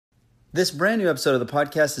This brand new episode of the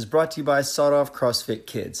podcast is brought to you by Sawed Off CrossFit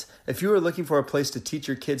Kids. If you are looking for a place to teach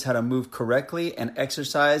your kids how to move correctly and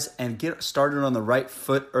exercise and get started on the right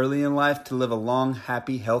foot early in life to live a long,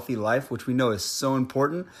 happy, healthy life, which we know is so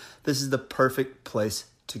important, this is the perfect place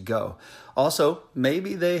to go. Also,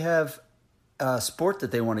 maybe they have a sport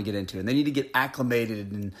that they want to get into and they need to get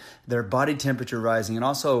acclimated and their body temperature rising, and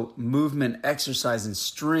also movement, exercise, and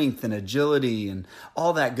strength and agility and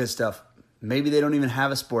all that good stuff. Maybe they don't even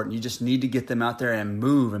have a sport and you just need to get them out there and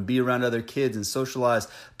move and be around other kids and socialize,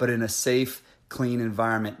 but in a safe, clean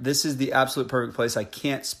environment. This is the absolute perfect place. I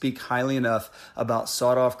can't speak highly enough about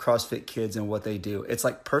Sawed Off CrossFit Kids and what they do. It's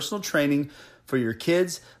like personal training for your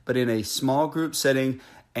kids, but in a small group setting,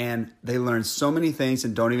 and they learn so many things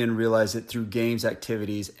and don't even realize it through games,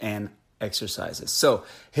 activities, and exercises. So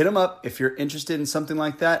hit them up if you're interested in something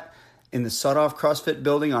like that in the Sawed Off CrossFit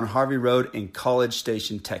building on Harvey Road in College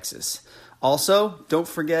Station, Texas. Also, don't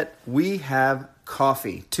forget, we have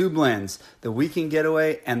coffee, 2 blends, the Weekend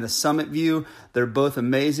Getaway and the Summit View. They're both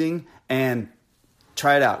amazing, and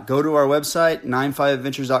try it out. Go to our website,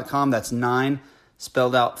 95adventures.com. That's 9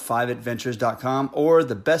 spelled out 5adventures.com. Or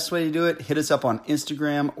the best way to do it, hit us up on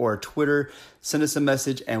Instagram or Twitter. Send us a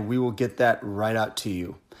message, and we will get that right out to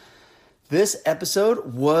you. This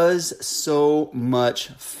episode was so much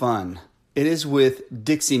fun. It is with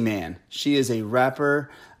Dixie Man. She is a rapper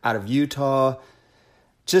out of Utah.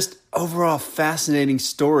 Just overall fascinating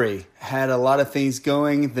story. Had a lot of things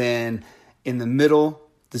going. Then in the middle,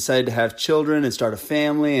 decided to have children and start a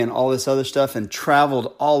family and all this other stuff, and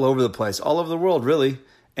traveled all over the place, all over the world really,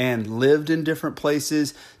 and lived in different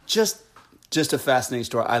places. Just a fascinating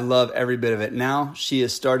story. I love every bit of it. Now she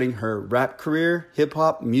is starting her rap career, hip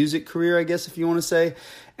hop music career, I guess if you want to say.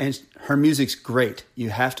 And her music's great. You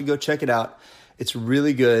have to go check it out. It's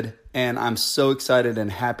really good, and I'm so excited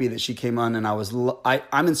and happy that she came on, and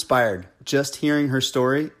I'm inspired. Just hearing her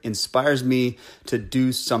story inspires me to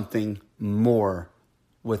do something more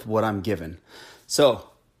with what I'm given. So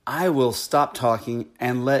I will stop talking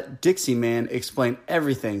and let Dixie Man explain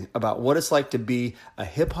everything about what it's like to be a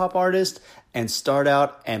hip-hop artist and start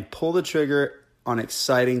out and pull the trigger on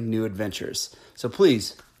exciting new adventures. So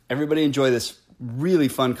please, everybody enjoy this really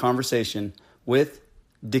fun conversation with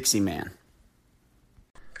Dixie Man.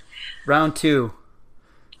 Round 2.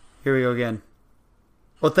 Here we go again.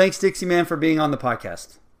 Well, thanks, Dixie Man, for being on the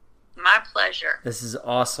podcast. My pleasure. This is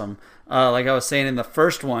awesome. Like I was saying in the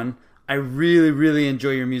first one, I really, really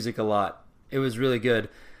enjoy your music a lot. It was really good.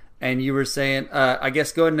 And you were saying, I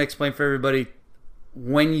guess go ahead and explain for everybody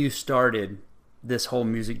when you started this whole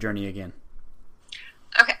music journey again.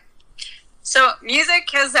 Okay. So music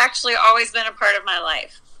has actually always been a part of my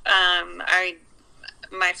life.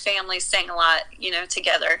 My family sang a lot,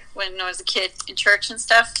 together when I was a kid in church and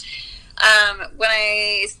stuff. When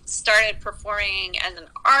I started performing as an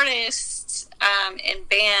artist in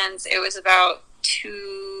bands, it was about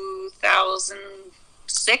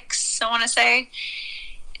 2006, I want to say.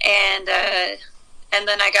 And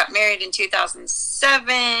then I got married in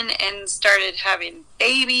 2007 and started having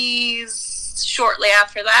babies shortly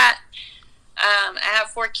after that. I have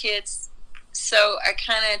 4 kids. So I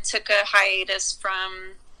kind of took a hiatus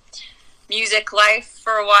from music life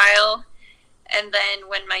for a while. And then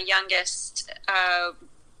when my youngest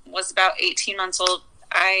was about 18 months old,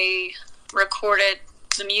 I recorded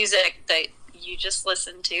the music that you just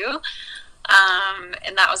listened to.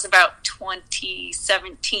 And that was about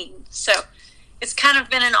 2017. So it's kind of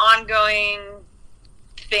been an ongoing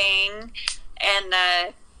thing. And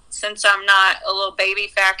since I'm not a little baby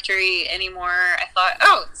factory anymore, I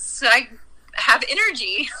thought, so I have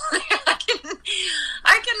energy. I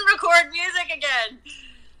can record music again.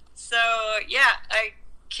 So yeah, I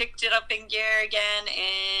kicked it up in gear again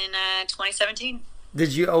in 2017.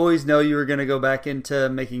 Did you always know you were going to go back into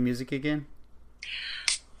making music again?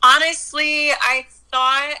 Honestly, I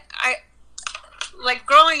thought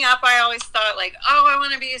growing up, I always thought I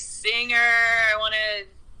want to be a singer. I want to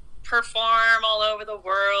perform all over the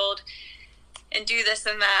world and do this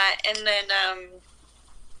and that. And then,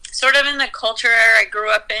 sort of in the culture I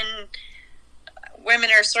grew up in,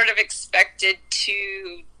 women are sort of expected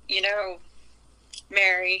to,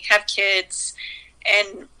 marry, have kids,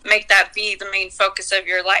 and make that be the main focus of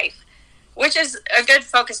your life, which is a good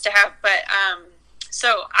focus to have. But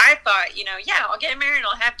so I thought, I'll get married,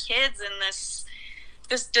 I'll have kids, and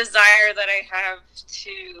this desire that I have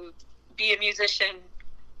to be a musician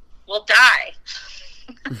will die.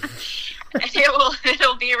 And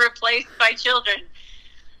it'll be replaced by children.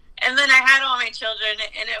 And then I had all my children,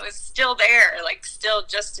 and it was still there, still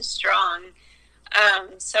just as strong.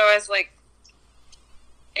 So I was like,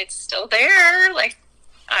 it's still there.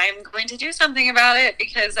 I'm going to do something about it,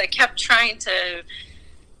 because I kept trying to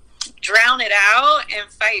drown it out and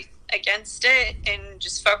fight against it and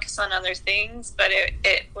just focus on other things, but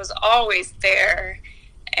it was always there.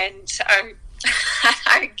 And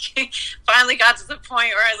I finally got to the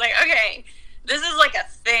point where I was like, okay, this is like a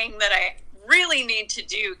thing that I really need to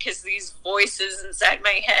do, because these voices inside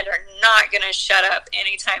my head are not going to shut up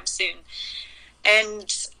anytime soon.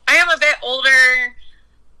 And I am a bit older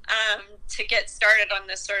to get started on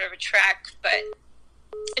this sort of a track, but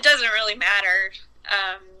it doesn't really matter.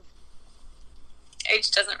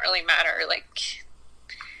 Age doesn't really matter. Like,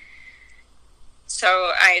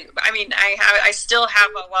 so I still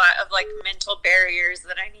have a lot of like mental barriers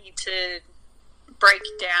that I need to break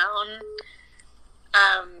down.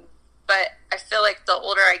 But I feel like the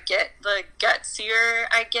older I get, the gutsier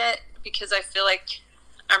I get, because I feel like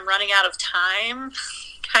I'm running out of time,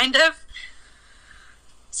 kind of.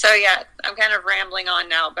 So yeah, I'm kind of rambling on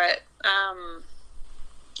now, but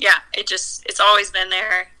yeah, it's always been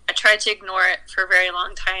there. I tried to ignore it for a very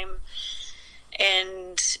long time,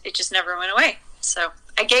 and it just never went away. So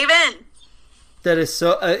I gave in. That is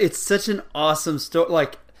so. It's such an awesome story.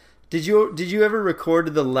 Like, did you ever record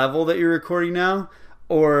to the level that you're recording now,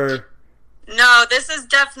 or? No, this is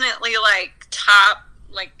definitely like top,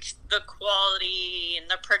 like the quality and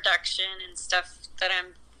the production and stuff that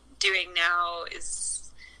I'm doing now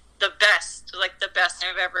is the best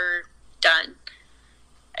I've ever done.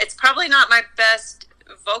 It's probably not my best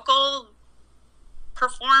vocal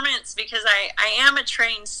performance, because I am a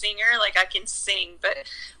trained singer, like I can sing, but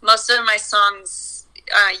most of my songs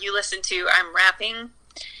you listen to, I'm rapping,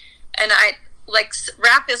 and I like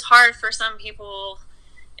rap is hard for some people,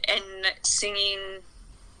 and singing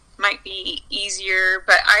might be easier,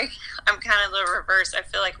 but I'm kind of the reverse. I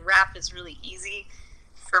feel like rap is really easy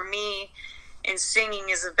for me, and singing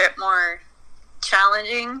is a bit more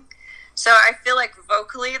challenging. So I feel like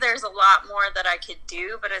vocally there's a lot more that I could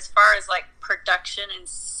do, but as far as like production and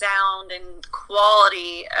sound and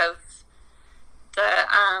quality of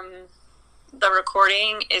the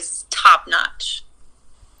recording is top notch.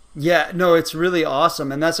 Yeah, no, it's really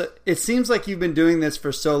awesome. And it seems like you've been doing this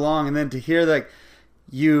for so long, and then to hear like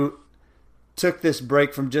you took this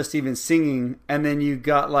break from just even singing, and then you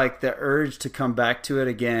got like the urge to come back to it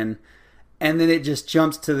again, and then it just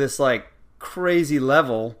jumps to this like crazy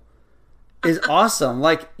level is awesome.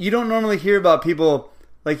 Like, you don't normally hear about people,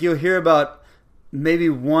 like you'll hear about maybe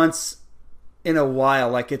once in a while,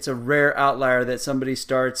 like it's a rare outlier that somebody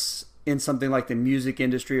starts in something like the music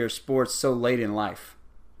industry or sports so late in life.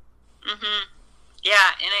 Mm-hmm. Yeah,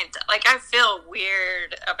 and I feel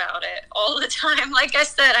weird about it all the time. Like I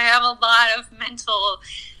said, I have a lot of mental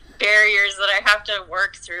barriers that I have to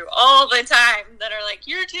work through all the time that are like,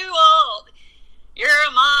 you're too old, you're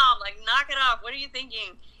a mom, like knock it off, what are you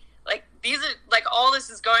thinking? Like, these are like, all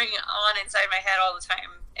this is going on inside my head all the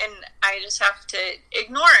time, and I just have to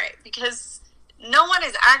ignore it, because no one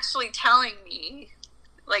is actually telling me,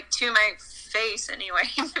 like, to my face anyway.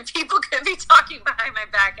 People could be talking behind my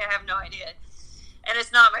back, I have no idea, and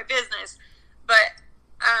it's not my business, but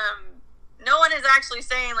no one is actually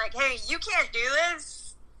saying like, hey, you can't do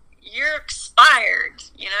this, you're expired,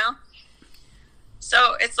 you know?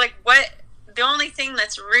 So it's like, what, the only thing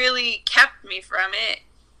that's really kept me from it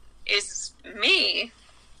is me.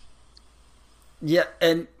 Yeah,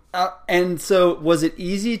 and so was it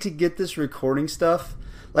easy to get this recording stuff?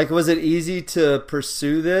 Like, was it easy to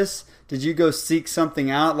pursue this? Did you go seek something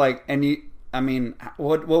out? Like, and you, I mean,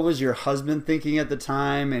 what was your husband thinking at the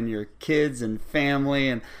time, and your kids and family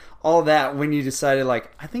and all that, when you decided,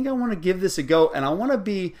 like, I think I want to give this a go, and I want to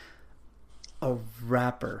be a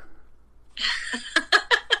rapper?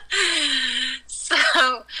 So,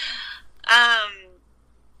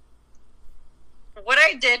 what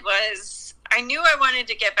I did was, I knew I wanted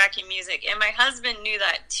to get back in music, and my husband knew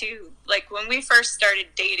that too. Like, when we first started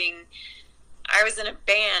dating, I was in a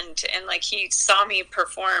band, and like, he saw me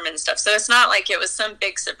perform and stuff. So it's not like it was some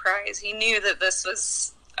big surprise. He knew that this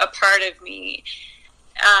was a part of me.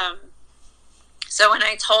 So when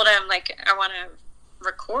I told him, like, I want to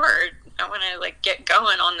record, I want to like get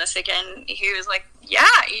going on this again, he was like, yeah,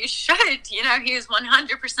 you should. You know, he was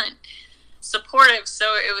 100% supportive.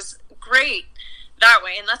 So it was great that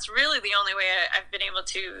way. And that's really the only way I've been able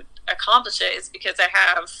to accomplish it, is because I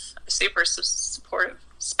have a super supportive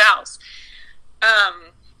spouse.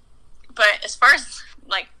 But as far as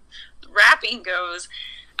like rapping goes,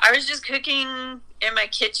 I was just cooking in my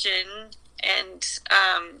kitchen, and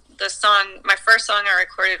my first song I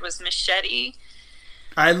recorded was Machete.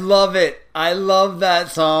 I love it. I love that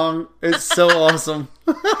song. It's so awesome.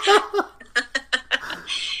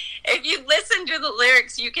 if you listen to the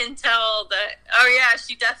lyrics, you can tell that, oh yeah,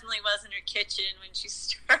 she definitely was in her kitchen when she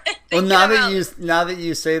started. Well, now that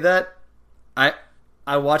you say that,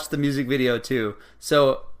 I watched the music video too,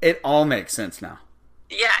 so it all makes sense now.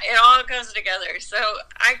 Yeah, it all goes together. So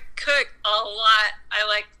I cook a lot. I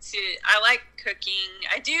like cooking.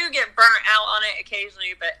 I do get burnt out on it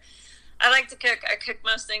occasionally, but I like to cook. I cook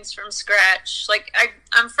most things from scratch. Like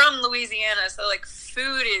I'm from Louisiana, so like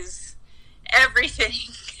food is everything.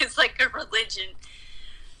 It's like a religion.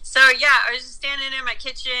 So yeah, I was just standing in my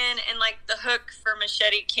kitchen, and like the hook for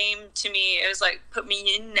Machete came to me. It was like, put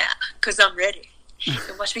me in now, cause I'm ready.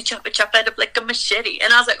 And watch me chop it up like a machete.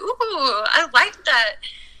 And I was like, ooh, I like that.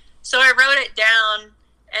 So I wrote it down,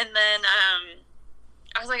 and then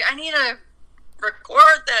I was like, I need to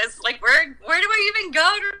record this. Like, where do I even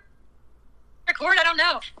go to record? I don't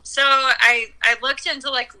know. So I looked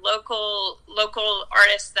into like local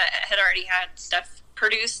artists that had already had stuff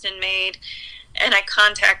produced and made, and I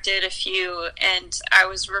contacted a few, and I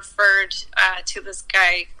was referred to this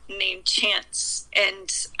guy named Chance,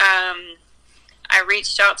 and I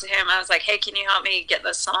reached out to him. I was like, hey, can you help me get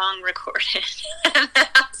the song recorded? And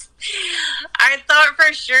I thought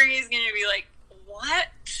for sure he's going to be like, what?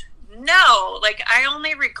 No, like, I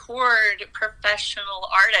only record professional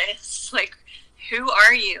artists. Like, who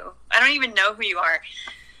are you? I don't even know who you are.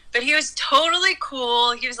 But he was totally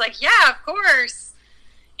cool. He was like, yeah, of course.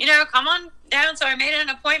 You know, come on down. So I made an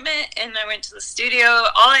appointment, and I went to the studio.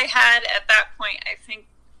 All I had at that point, I think,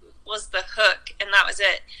 was the hook, and that was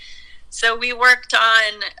it. So we worked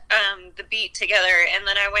on the beat together, and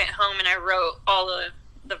then I went home and I wrote all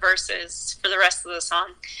the verses for the rest of the song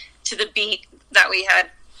to the beat that we had.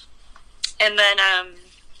 And then, and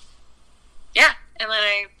then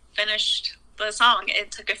I finished the song.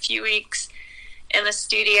 It took a few weeks in the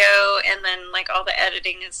studio, and then like all the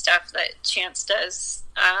editing and stuff that Chance does.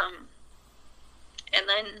 And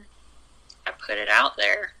then I put it out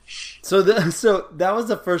there. So that was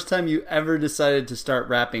the first time you ever decided to start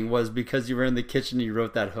rapping, was because you were in the kitchen and you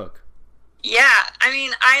wrote that hook. Yeah, I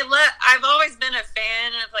mean, I've always been a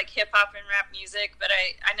fan of like hip hop and rap music, but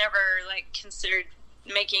I never like considered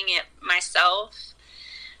making it myself.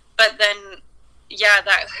 But then, yeah,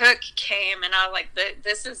 that hook came, and I was like,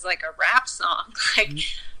 this is like a rap song. Like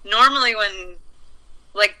normally when,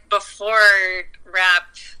 like before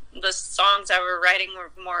rap, the songs I were writing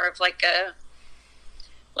were more of like a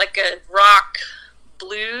rock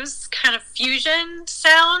blues kind of fusion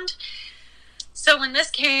sound. So when this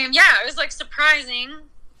came, yeah, it was like surprising.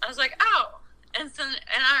 I was like, oh, and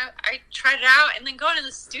I tried it out, and then going to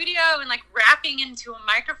the studio and like rapping into a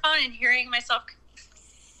microphone and hearing myself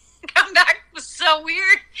come back was so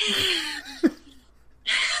weird.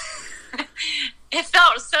 It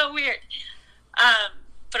felt so weird.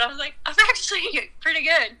 But I was like, I'm actually pretty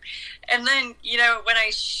good. And then, you know, when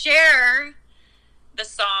I share the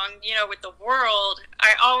song, you know, with the world,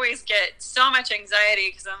 I always get so much anxiety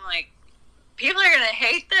because I'm like, people are going to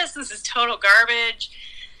hate this. This is total garbage.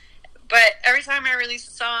 But every time I release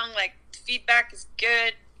a song, like, feedback is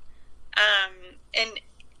good. And,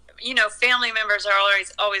 you know, family members are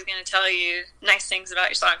always going to tell you nice things about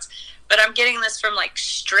your songs. But I'm getting this from, like,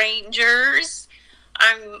 strangers.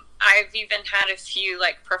 I've even had a few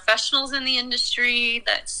like professionals in the industry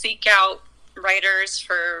that seek out writers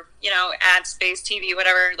for, you know, ad space, TV,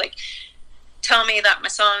 whatever, like tell me that my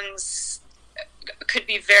songs could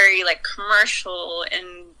be very like commercial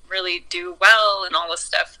and really do well and all this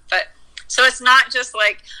stuff. But so it's not just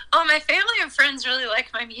like, oh, my family and friends really like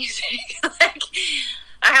my music. Like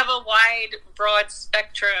I have a wide, broad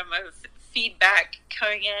spectrum of feedback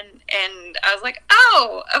coming in, and I was like,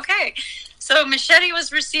 oh, okay. So Machete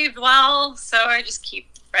was received well, so I just keep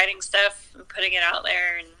writing stuff and putting it out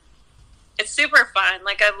there, and it's super fun.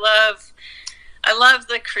 Like I love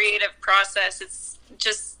the creative process. It's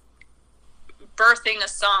just birthing a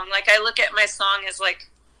song. Like I look at my song as like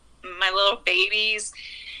my little babies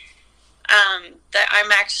that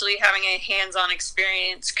I'm actually having a hands-on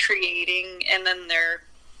experience creating, and then they're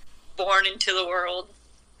born into the world.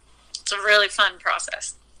 It's a really fun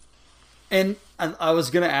process. And I was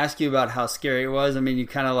going to ask you about how scary it was. I mean, you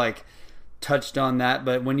kind of like touched on that,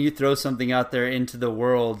 but when you throw something out there into the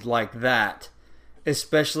world like that,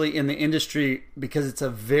 especially in the industry, because it's a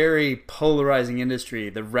very polarizing industry,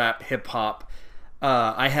 the rap, hip hop.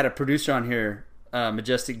 I had a producer on here,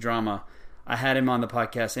 Majestic Drama. I had him on the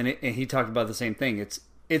podcast, and he talked about the same thing.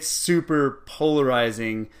 It's super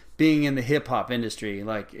polarizing being in the hip hop industry.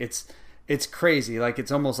 Like it's crazy. Like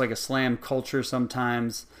it's almost like a slam culture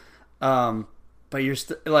sometimes. But you're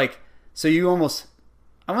like, so you almost,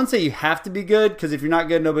 I wouldn't say you have to be good, because if you're not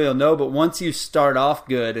good, nobody will know. But once you start off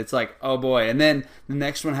good, it's like, oh boy. And then the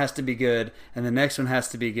next one has to be good, and the next one has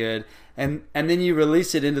to be good. And then you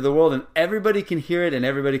release it into the world, and everybody can hear it, and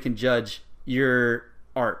everybody can judge your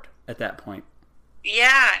art at that point.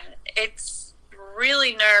 Yeah, it's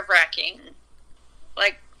really nerve-wracking.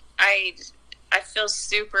 Like, I feel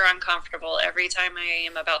super uncomfortable every time I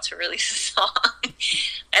am about to release a song.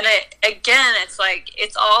 And it's like,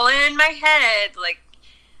 it's all in my head.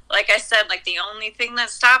 Like I said, like, the only thing that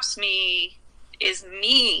stops me is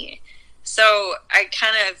me. So I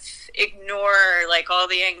kind of ignore, like, all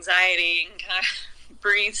the anxiety and kind of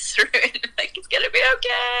breathe through it. Like, it's gonna be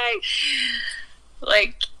okay.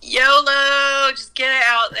 Like, YOLO, just get it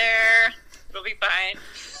out there. It'll be fine.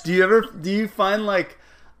 Do you find, like,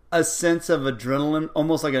 a sense of adrenaline,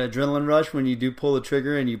 almost like an adrenaline rush, when you do pull the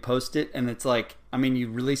trigger and you post it, and it's like, I mean,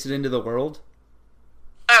 you release it into the world?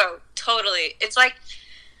 Oh, totally. It's like,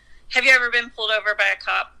 have you ever been pulled over by a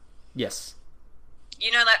cop? Yes. You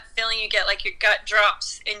know that feeling you get, like your gut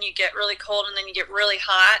drops and you get really cold and then you get really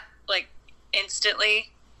hot, like,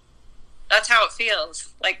 instantly? That's how it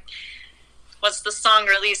feels. Like, what's the song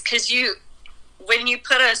release? Because when you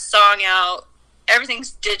put a song out,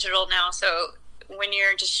 everything's digital now, so when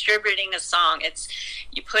you're distributing a song,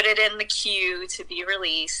 you put it in the queue to be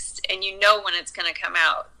released, and you know when it's going to come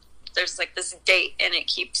out. There's like this date, and it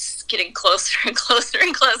keeps getting closer and closer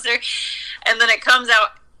and closer, and then it comes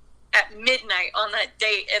out at midnight on that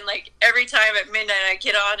date, and like every time at midnight I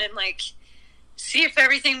get on and like see if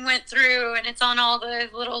everything went through, and it's on all the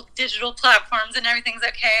little digital platforms and everything's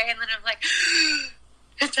okay, and then I'm like,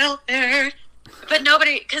 it's out there. But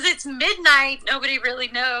nobody, because it's midnight, nobody really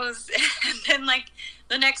knows. And then, like,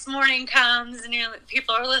 the next morning comes and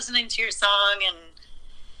people are listening to your song, and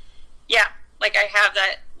yeah, like, I have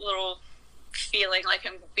that little feeling like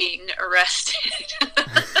I'm being arrested.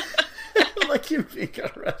 Like you're being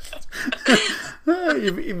arrested.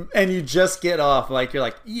 And you just get off, like, you're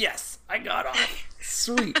like, yes, I got off.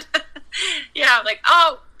 Sweet. Yeah, like,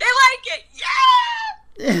 oh, they like it.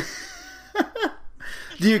 Yeah!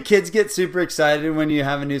 Do your kids get super excited when you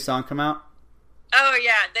have a new song come out? Oh,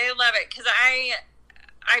 yeah, they love it, because I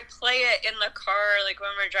play it in the car, like,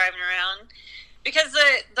 when we're driving around, because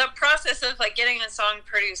the process of, like, getting a song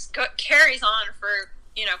produced carries on for,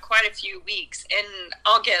 you know, quite a few weeks, and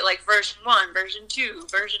I'll get, like, version 1, version 2,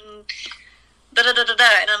 version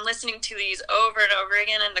da-da-da-da-da, and I'm listening to these over and over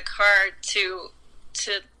again in the car to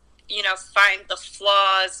you know, find the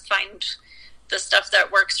flaws, find the stuff that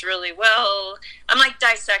works really well. I'm like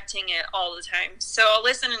dissecting it all the time. So I'll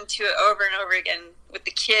listen to it over and over again with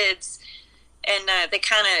the kids, and they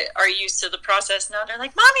kind of are used to the process now. They're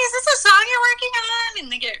like, "Mommy, is this a song you're working on?"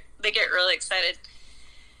 And they get really excited,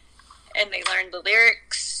 and they learn the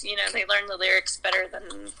lyrics. You know, they learn the lyrics better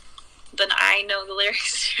than I know the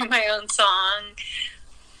lyrics to my own song.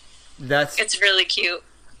 It's really cute.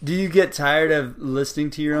 Do you get tired of listening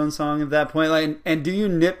to your own song at that point? Like, and do you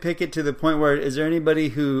nitpick it to the point where, is there anybody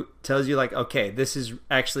who tells you, like, okay, this is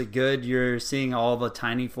actually good, you're seeing all the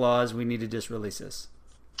tiny flaws, we need to just release this?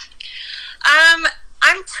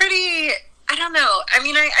 I'm pretty, I don't know. I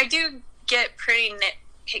mean, I do get pretty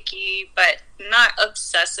nitpicky, but not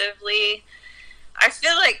obsessively. I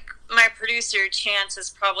feel like my producer, Chance, is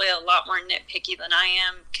probably a lot more nitpicky than I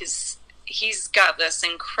am, because he's got this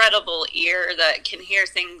incredible ear that can hear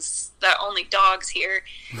things that only dogs hear,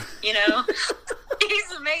 you know.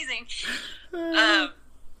 He's amazing.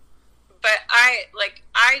 But I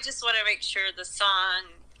just want to make sure the song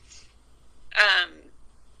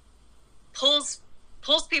pulls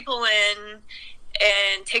people in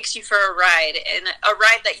and takes you for a ride, and a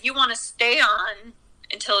ride that you want to stay on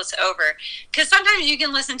until it's over. Because sometimes you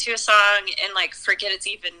can listen to a song and, like, forget it's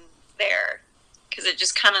even there, because it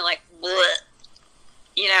just kind of, like, bleh,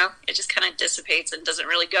 you know, it just kind of dissipates and doesn't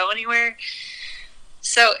really go anywhere.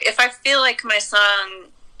 So if I feel like my song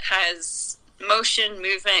has motion,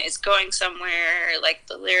 movement, it's going somewhere, like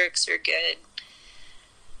the lyrics are good,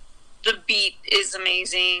 the beat is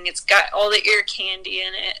amazing, it's got all the ear candy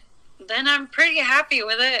in it, then I'm pretty happy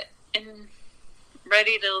with it and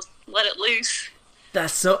ready to let it loose.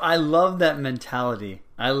 I love that mentality.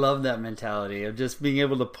 I love that mentality of just being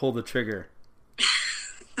able to pull the trigger.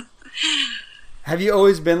 Have you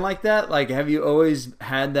always been like that? Like, have you always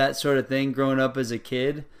had that sort of thing growing up as a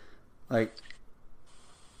kid? Like,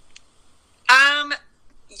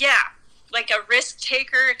 yeah, like a risk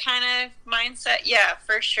taker kind of mindset. Yeah,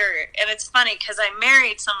 for sure. And it's funny because I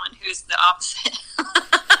married someone who's the opposite.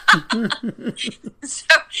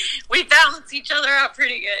 So we balance each other out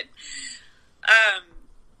pretty good.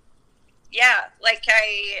 Yeah, like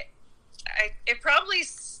it probably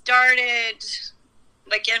started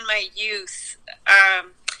like in my youth.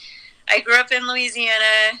 I grew up in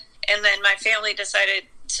Louisiana, and then my family decided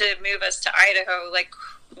to move us to Idaho like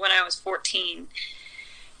when I was 14.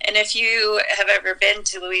 And if you have ever been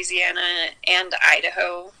to Louisiana and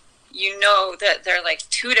Idaho, you know that they're like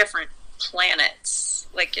two different planets.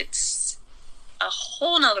 Like, it's a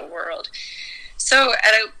whole nother world. So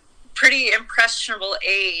at a pretty impressionable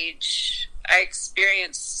age, I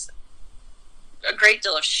experienced a great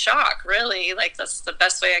deal of shock, really. Like, that's the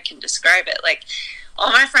best way I can describe it. Like,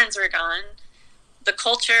 all my friends were gone. The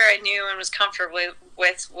culture I knew and was comfortable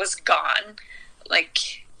with was gone.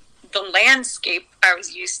 Like, the landscape I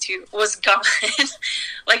was used to was gone.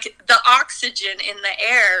 Like, the oxygen in the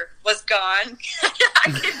air was gone.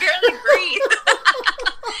 I could barely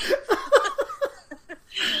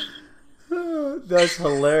breathe. That's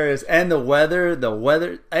hilarious. And the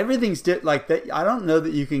weather, everything's like that. I don't know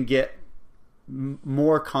that you can get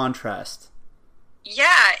more contrast.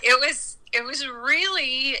 Yeah, it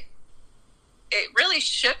really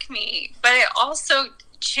shook me, but it also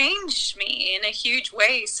changed me in a huge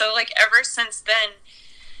way. So like ever since then,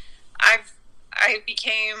 I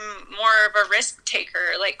became more of a risk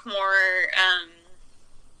taker, like more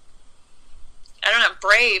I don't know,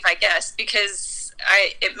 brave, I guess, because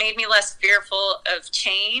it made me less fearful of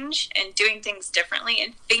change and doing things differently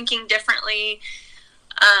and thinking differently.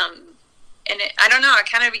 I don't know, I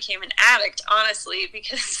kind of became an addict, honestly,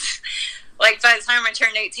 because like by the time I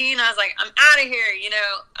turned 18, I was like, I'm out of here, you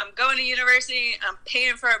know, I'm going to university, I'm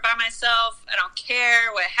paying for it by myself, I don't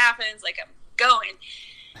care what happens, like I'm going.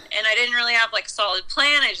 And I didn't really have like a solid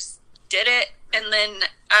plan, I just did it. And then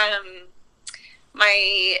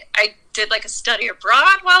I did like a study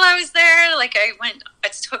abroad while I was there. Like I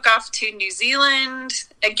took off to New Zealand,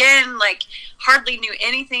 again, like hardly knew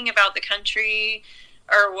anything about the country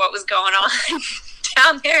or what was going on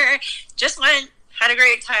down there. Just went, had a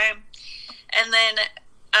great time. And then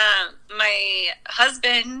my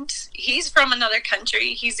husband, he's from another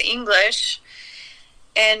country. He's English.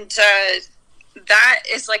 And that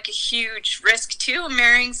is like a huge risk too,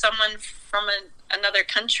 marrying someone from another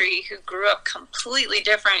country who grew up completely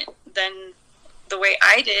different than the way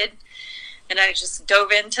I did. And I just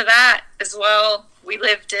dove into that as well. We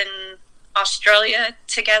lived in Australia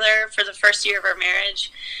together for the first year of our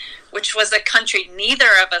marriage, which was a country neither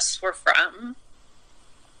of us were from.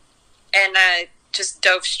 And I just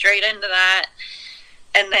dove straight into that.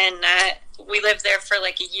 And then we lived there for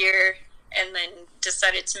like a year and then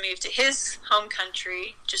decided to move to his home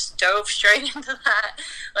country. Just dove straight into that.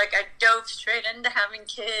 Like I dove straight into having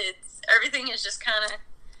kids. Everything is just kind of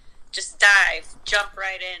just dive, jump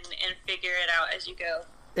right in and figure it out as you go.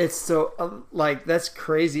 It's so, like, that's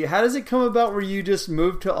crazy. How does it come about where you just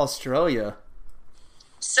moved to Australia?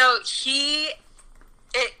 So it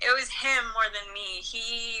was him more than me.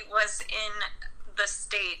 He was in the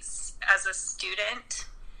States as a student.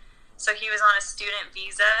 So he was on a student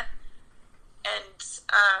visa. And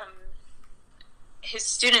his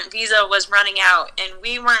student visa was running out. And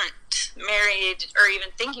we weren't married or even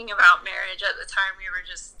thinking about marriage at the time. We were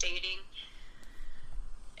just dating.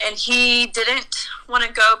 And he didn't want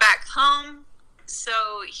to go back home,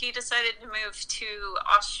 so he decided to move to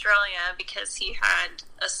Australia because he had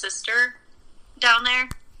a sister down there.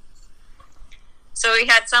 So he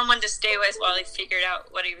had someone to stay with while he figured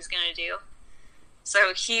out what he was going to do.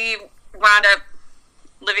 So he wound up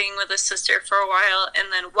living with his sister for a while,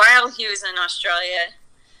 and then while he was in Australia,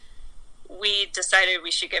 we decided we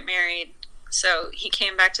should get married. So he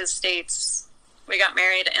came back to the States. We got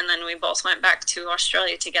married, and then we both went back to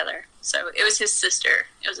Australia together. So it was his sister.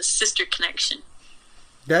 It was a sister connection.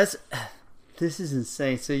 This is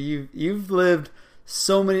insane. So you've lived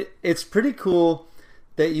so many. It's pretty cool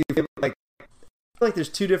that you like. I feel like there's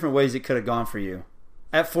two different ways it could have gone for you.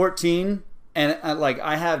 At 14, and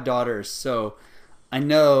I have daughters, so I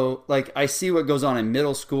know. Like I see what goes on in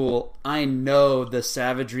middle school. I know the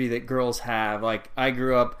savagery that girls have. Like I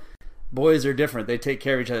grew up. Boys are different. They take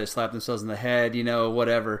care of each other, slap themselves in the head, you know,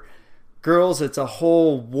 whatever. Girls, it's a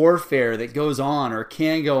whole warfare that goes on or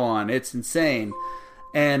can go on. It's insane.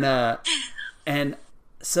 And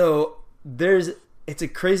so it's a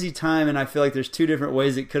crazy time, and I feel like there's two different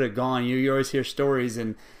ways it could have gone. You always hear stories,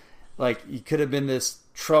 and like you could have been this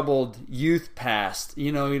troubled youth past,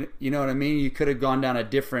 you know what I mean? You could have gone down a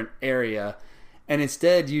different area, and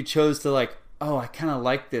instead you chose to like, oh, I kind of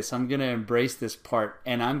like this. I'm going to embrace this part,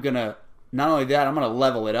 and I'm going to, not only that, I'm going to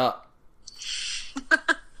level it up.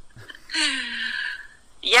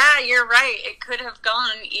 Yeah, you're right. It could have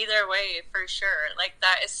gone either way for sure. Like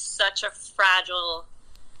that is such a fragile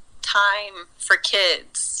time for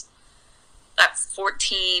kids. that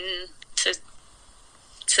 14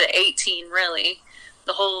 to 18, really.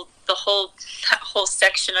 That whole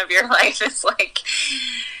section of your life is like,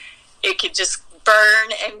 it could just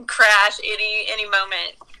burn and crash any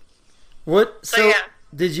moment.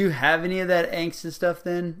 Did you have any of that angst and stuff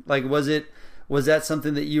then? Like, was that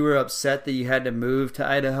something that you were upset that you had to move to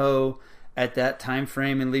Idaho at that time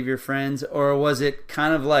frame and leave your friends? Or was it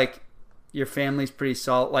kind of like your family's pretty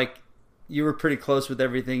solid, like you were pretty close with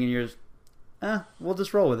everything and you're just, we'll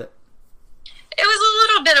just roll with it? It was a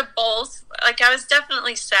little bit of both. Like, I was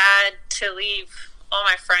definitely sad to leave all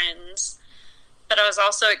my friends, but I was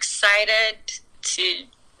also excited to,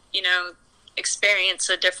 you know, experience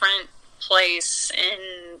a different place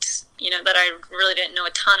and, you know, that I really didn't know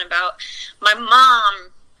a ton about. My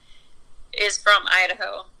mom is from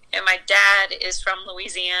Idaho and my dad is from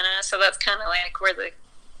Louisiana, so that's kind of like where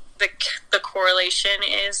the correlation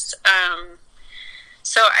is.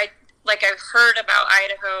 So I've heard about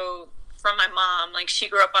Idaho from my mom. Like, she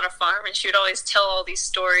grew up on a farm and she would always tell all these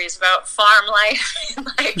stories about farm life.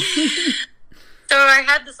 Like, so I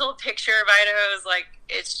had this whole picture of Idaho as like,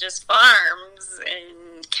 it's just farms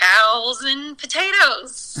and cows and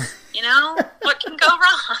potatoes. You know, what can go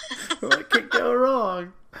wrong? What can go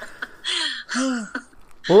wrong?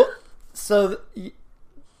 Well, so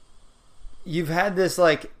you've had this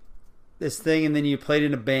thing, and then you played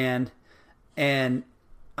in a band, and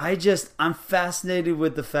I'm fascinated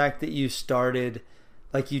with the fact that you started,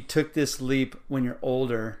 like, you took this leap when you're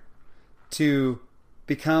older to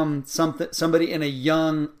become somebody in a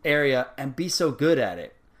young area and be so good at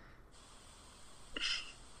it.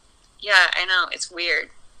 Yeah, I know, it's weird.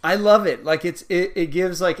 I love it. Like, it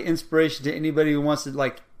gives like inspiration to anybody who wants to,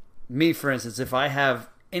 like me, for instance. If I have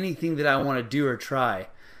anything that I want to do or try,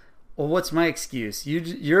 well, what's my excuse?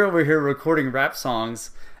 You're over here recording rap songs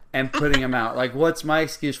and putting them out. Like, what's my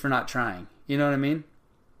excuse for not trying? You know what I mean?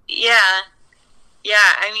 Yeah.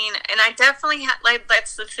 I mean, and I definitely had, like,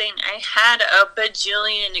 that's the thing. I had a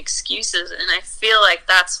bajillion excuses, and I feel like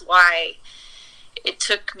that's why it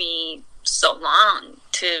took me so long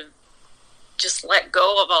to just let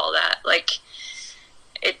go of all that. Like,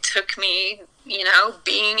 it took me, you know,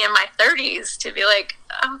 being in my 30s to be like,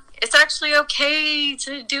 oh, it's actually okay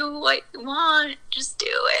to do what you want. Just do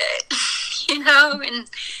it, you know, and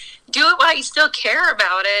do it while you still care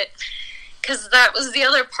about it. Because that was the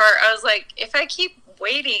other part. I was like, if I keep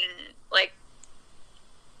waiting, like,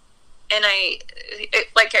 and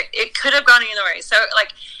it could have gone either way. So,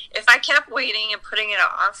 like, if I kept waiting and putting it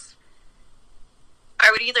off, I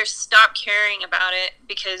would either stop caring about it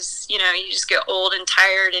because, you know, you just get old and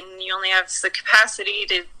tired and you only have the capacity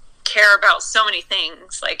to care about so many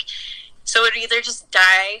things. Like, so it would either just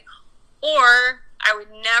die, or I would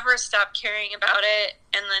never stop caring about it,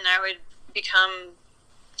 and then I would become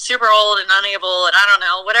super old and unable, and I don't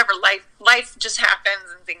know, whatever, life just happens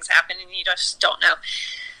and things happen and you just don't know.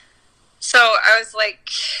 So I was like,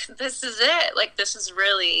 this is it. Like, this is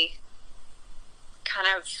really kind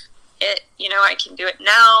of it. You know, I can do it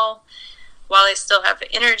now while I still have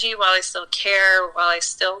the energy, while I still care, while I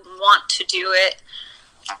still want to do it.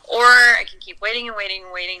 Or I can keep waiting and waiting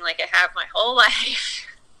and waiting like I have my whole life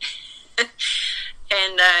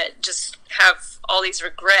and just have all these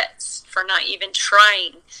regrets for not even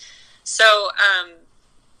trying. So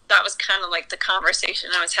that was kind of like the conversation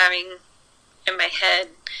I was having in my head.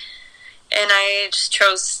 And I just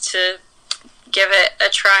chose to give it a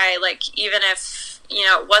try. Like, even if, you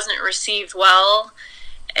know, it wasn't received well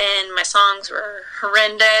and my songs were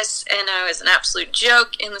horrendous and I was an absolute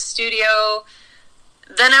joke in the studio,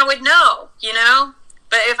 then I would know, you know?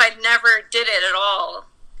 But if I never did it at all,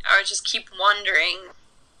 I would just keep wondering,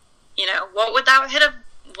 you know, what would that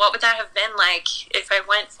have been like if I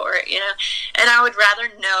went for it, you know? And I would rather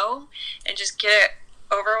know and just get it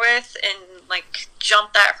over with and, like,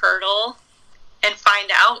 jump that hurdle and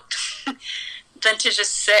find out than to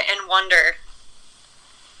just sit and wonder.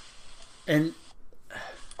 And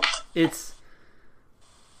it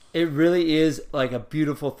really is like a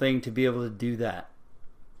beautiful thing to be able to do that.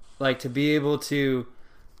 Like, to be able to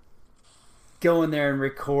go in there and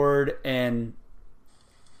record and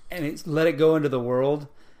let it go into the world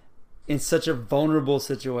in such a vulnerable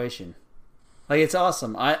situation. Like, it's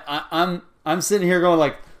awesome. I'm sitting here going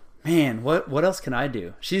like, man, what else can I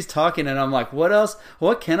do? She's talking and I'm like, what else?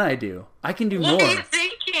 What can I do? I can do more. What are you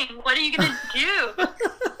thinking? What are you going to do?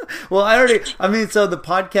 Well, so the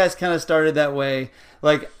podcast kind of started that way.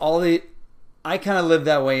 Like, I kind of live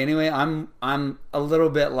that way anyway. I'm a little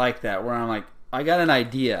bit like that, where I'm like, I got an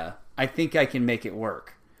idea. I think I can make it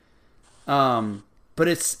work. But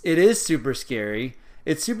it is super scary.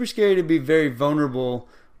 It's super scary to be very vulnerable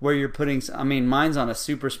where you're putting, I mean, mine's on a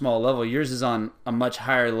super small level. Yours is on a much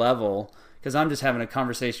higher level because I'm just having a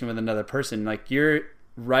conversation with another person. Like, you're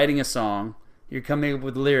writing a song, you're coming up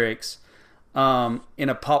with lyrics in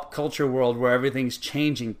a pop culture world where everything's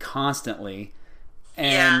changing constantly.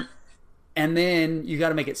 And then you got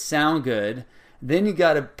to make it sound good. Then you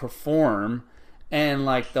got to perform and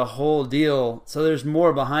like the whole deal. So there's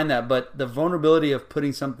more behind that. But the vulnerability of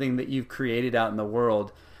putting something that you've created out in the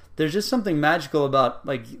world, there's just something magical about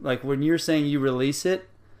like when you're saying you release it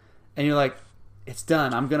and you're like, it's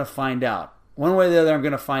done. I'm going to find out. One way or the other, I'm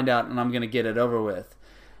going to find out and I'm going to get it over with.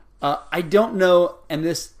 I don't know. And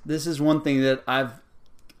this is one thing that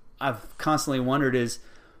I've constantly wondered is,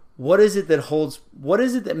 what is it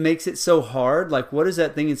that makes it so hard? Like, what is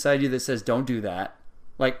that thing inside you that says, don't do that?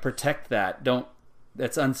 Like, protect that.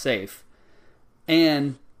 That's unsafe.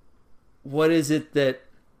 And what is it that,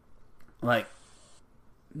 like,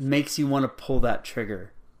 makes you want to pull that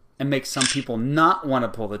trigger and makes some people not want to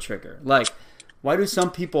pull the trigger? Like, why do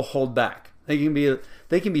some people hold back? They can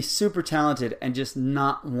be super talented and just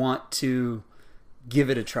not want to give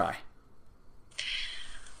it a try.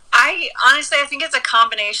 I think it's a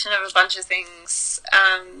combination of a bunch of things.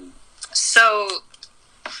 So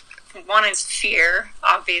one is fear,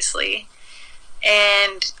 obviously,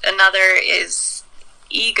 and another is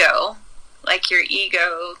ego, like your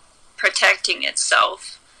ego protecting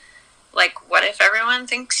itself. Like, what if everyone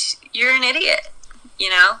thinks you're an idiot? You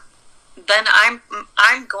know, then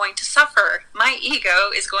I'm going to suffer. My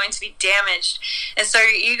ego is going to be damaged, and so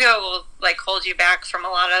your ego will like hold you back from a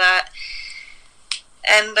lot of that.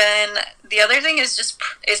 And then the other thing is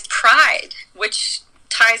pride, which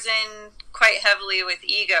ties in quite heavily with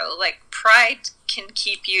ego. Like, pride can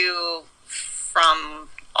keep you from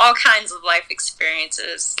all kinds of life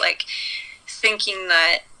experiences, like thinking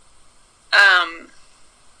that, I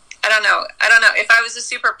don't know, if I was a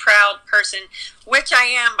super proud person, which I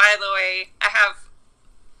am, by the way, I have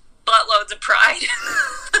buttloads of pride.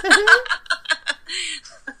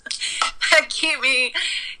 That keep me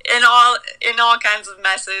in all kinds of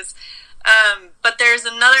messes. But there's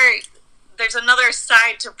another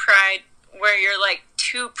side to pride where you're like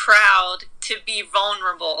too proud to be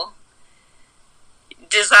vulnerable.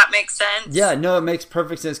 Does that make sense? Yeah, no, it makes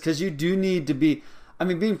perfect sense, because you do need to be, I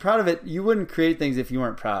mean, being proud of it, you wouldn't create things if you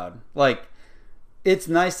weren't proud. Like, it's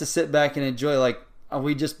nice to sit back and enjoy, like,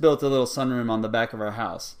 we just built a little sunroom on the back of our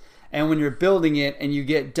house. And when you're building it and you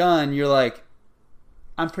get done, you're like,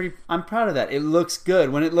 I'm proud of that. It looks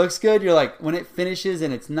good. When it looks good, you're like, when it finishes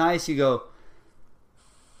and it's nice, you go,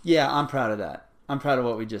 yeah, I'm proud of that. I'm proud of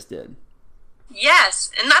what we just did.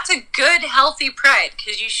 Yes, and that's a good, healthy pride,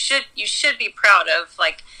 because you should be proud of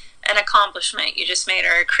like an accomplishment you just made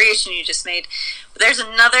or a creation you just made. But there's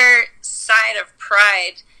another side of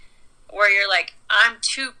pride where you're like, I'm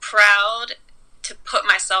too proud to put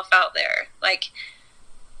myself out there. Like,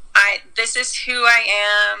 this is who I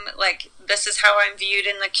am. Like, this is how I'm viewed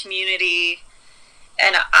in the community,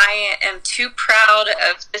 and I am too proud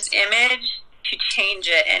of this image to change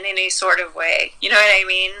it in any sort of way. You know what I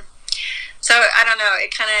mean? So I don't know.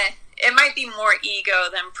 It might be more ego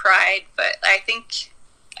than pride, but I think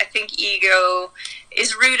ego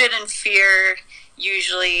is rooted in fear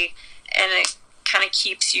usually, and it kind of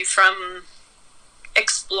keeps you from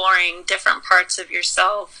exploring different parts of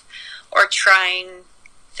yourself or trying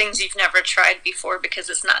things you've never tried before because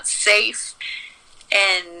it's not safe,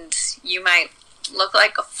 and you might look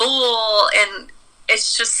like a fool. And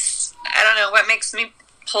it's just, I don't know, what makes me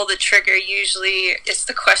pull the trigger usually is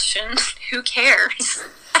the question, who cares?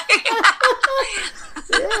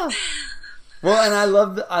 Yeah. Well, and I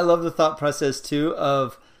love the thought process too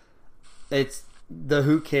of, it's the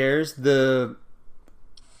who cares,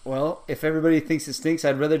 well, if everybody thinks it stinks,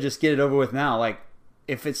 I'd rather just get it over with now. Like,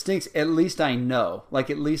 if it stinks, at least I know. Like,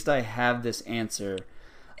 at least I have this answer.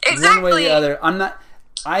 Exactly. One way or the other.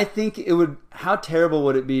 I think it would, how terrible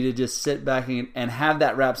would it be to just sit back and have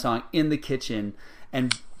that rap song in the kitchen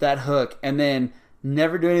and that hook, and then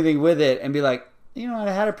never do anything with it and be like, you know, I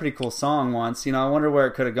had a pretty cool song once. You know, I wonder where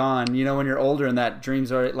it could have gone. You know, when you're older and that dreams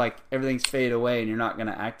are like, everything's faded away and you're not going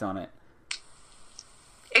to act on it.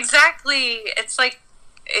 Exactly. It's like,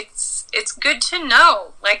 it's good to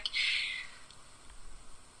know. Like,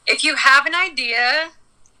 if you have an idea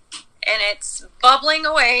and it's bubbling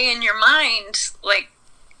away in your mind, like,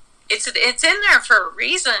 it's in there for a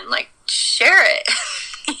reason. Like, share it.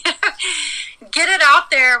 Get it out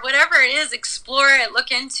there, whatever it is, explore it, look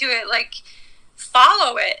into it, like,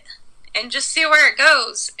 follow it and just see where it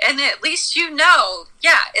goes. And at least you know,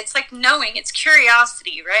 yeah, it's like knowing, it's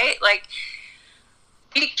curiosity, right? Like,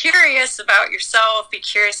 be curious about yourself, be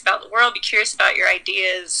curious about the world, be curious about your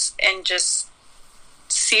ideas, and just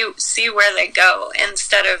see where they go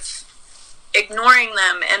instead of ignoring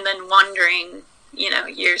them and then wondering,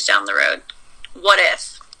 years down the road, what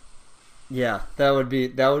if? Yeah, that would be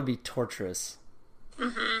torturous.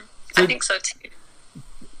 Mm-hmm. So, I think so too.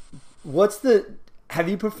 Have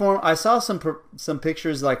you performed? I saw some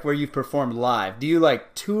pictures like where you've performed live. Do you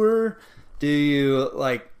like tour? Do you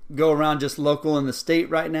like go around just local in the state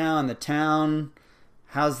right now, in the town?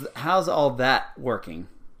 How's all that working?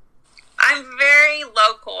 I'm very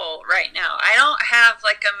local right now. I don't have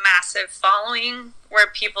like a massive following where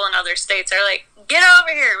people in other states are like, get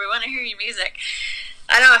over here, we want to hear your music.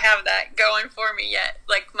 I don't have that going for me yet.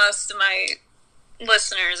 Like most of my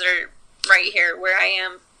listeners are right here where I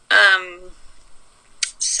am.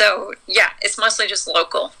 So yeah, it's mostly just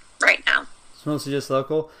local right now. It's mostly just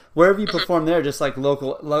local. Where have you performed there? Just like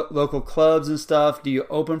local clubs and stuff? Do you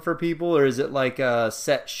open for people, or is it like a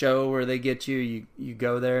set show where they get you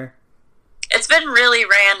go there? It's been really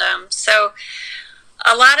random. So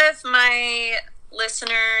a lot of my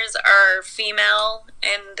listeners are female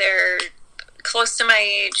and they're close to my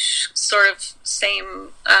age, sort of same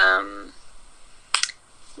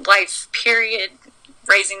life period,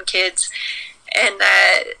 raising kids, and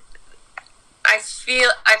I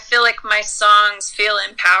feel like my songs feel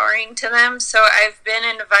empowering to them. So I've been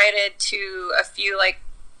invited to a few like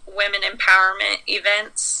women empowerment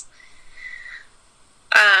events,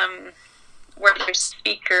 where there's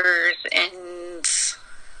speakers and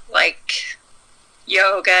like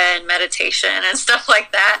yoga and meditation and stuff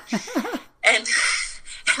like that. and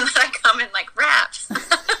then I come and like rap.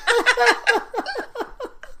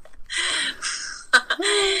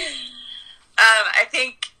 I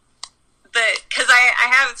think that because I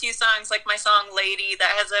have a few songs, like my song Lady,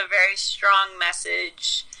 that has a very strong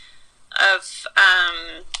message of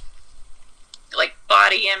like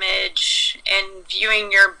body image and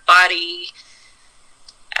viewing your body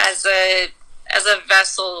as a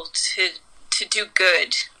vessel to do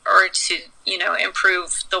good, or to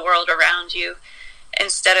improve the world around you,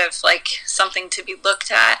 instead of like something to be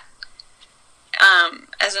looked at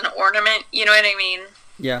as an ornament. You know what I mean?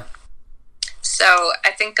 Yeah. So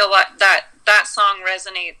I think a lot that song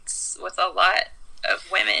resonates with a lot of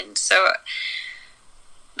women. So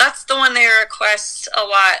that's the one they request a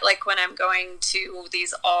lot, like when I'm going to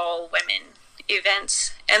these all women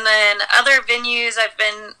events. And then other venues, I've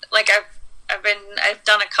done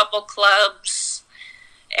a couple clubs,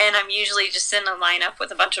 and I'm usually just in a lineup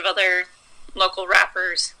with a bunch of other local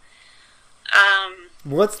rappers.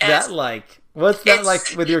 What's that like? What's that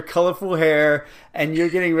like with your colorful hair and you're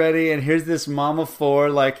getting ready and here's this mom of four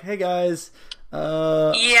like, hey guys.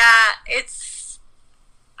 Yeah,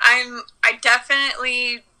 I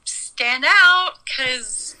definitely stand out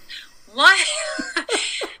because one,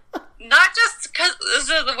 not just because this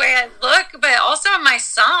is the way I look, but also my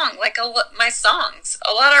song, like my songs.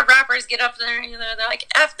 A lot of rappers get up there and they're like,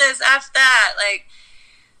 F this, F that, like,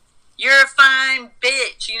 you're a fine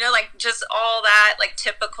bitch, like just all that, like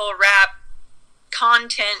typical rap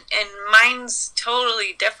content, and mine's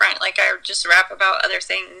totally different. Like I just rap about other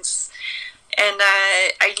things, and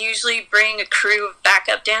I usually bring a crew of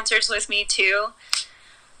backup dancers with me too,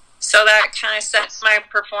 so that kind of sets my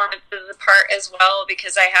performances apart as well,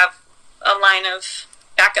 because I have a line of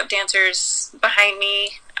backup dancers behind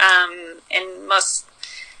me, and most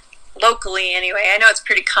locally anyway. I know it's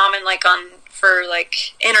pretty common like for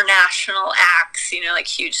like international acts, like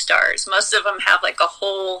huge stars, most of them have like a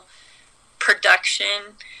whole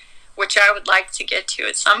production, which I would like to get to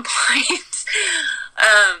at some point.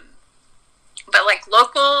 But like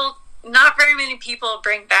local, not very many people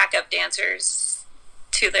bring backup dancers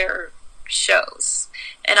to their shows,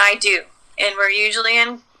 and I do, and we're usually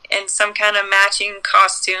in some kind of matching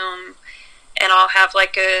costume, and I'll have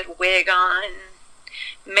like a wig on,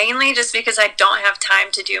 mainly just because I don't have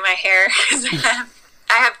time to do my hair because I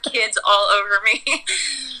have kids all over me.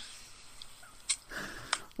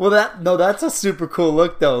 Well, that's a super cool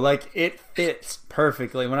look though. Like it fits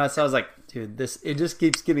perfectly. When I saw it, I was like, dude, it just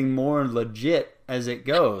keeps getting more legit as it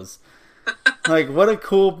goes. Like what a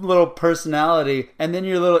cool little personality. And then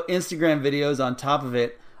your little Instagram videos on top of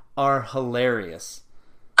it are hilarious.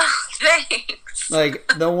 Oh, thanks.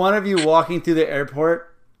 Like the one of you walking through the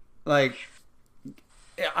airport, like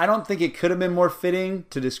I don't think it could have been more fitting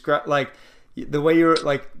to describe like the way you're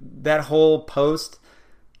like that whole post,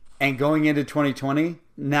 and going into 2020.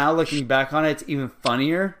 Now looking back on it, it's even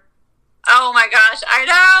funnier. Oh my gosh, I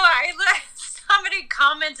know. Somebody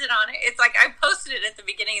commented on it. It's like I posted it at the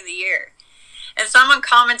beginning of the year, and someone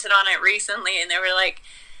commented on it recently, and they were like,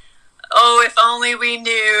 oh, if only we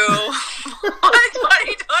knew what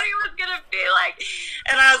 2020 was going to be like.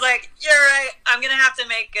 And I was like, you're right. I'm going to have to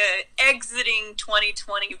make a exiting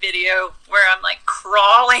 2020 video where I'm like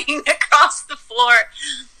crawling across the floor.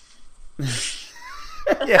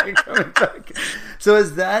 Yeah, coming back. So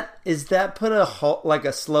is that put a halt, like a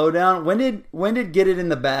slowdown? When did Get It in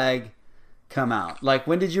the Bag come out? Like,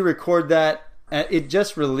 when did you record that? It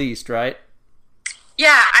just released, right?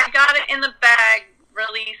 Yeah, I got it in the bag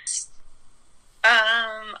released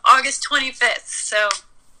August 25th. So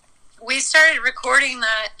we started recording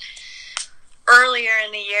that earlier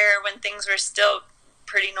in the year when things were still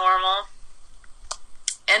pretty normal.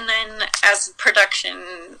 And then as production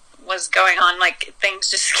was going on, like, things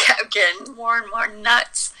just kept getting more and more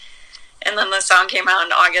nuts. And then the song came out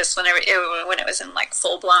in August when it was in like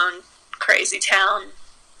full blown crazy town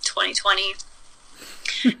 2020.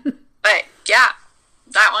 But yeah,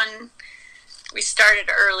 that one we started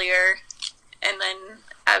earlier, and then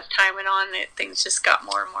as time went on, things just got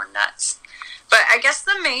more and more nuts. But I guess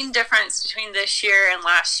the main difference between this year and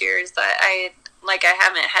last year is that I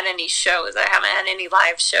haven't had any shows. I haven't had any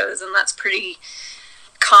live shows, and that's pretty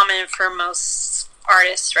common for most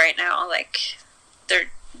artists right now. Like,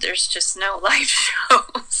 there's just no live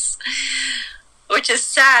shows, which is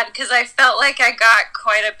sad because I felt like I got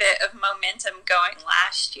quite a bit of momentum going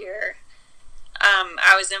last year.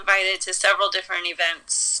 I was invited to several different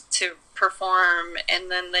events to perform, and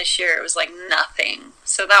then this year it was like nothing.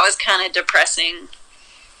 So that was kind of depressing.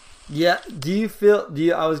 Yeah.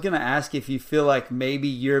 I was going to ask if you feel like maybe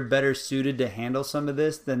you're better suited to handle some of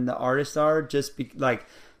this than the artists are, like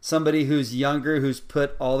somebody who's younger, who's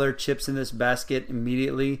put all their chips in this basket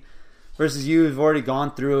immediately, versus you who've already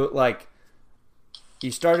gone through it. Like, you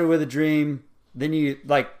started with a dream, then you,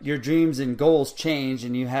 like, your dreams and goals change,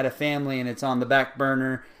 and you had a family and it's on the back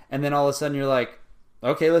burner, and then all of a sudden you're like,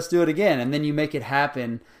 okay, let's do it again. And then you make it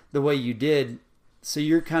happen the way you did. So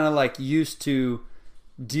you're kind of like used to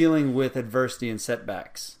dealing with adversity and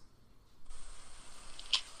setbacks.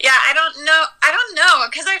 Yeah, I don't know,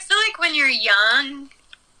 because I feel like when you're young,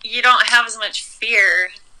 you don't have as much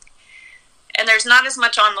fear, and there's not as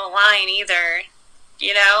much on the line either,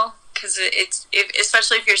 you know, because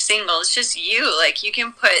especially if you're single, it's just you. Like, you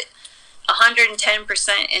can put 110%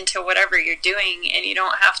 into whatever you're doing, and you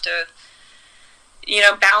don't have to, you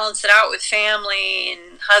know, balance it out with family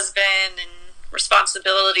and husband and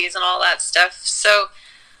responsibilities and all that stuff. So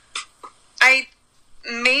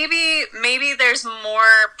maybe there's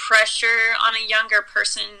more pressure on a younger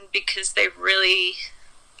person because they really,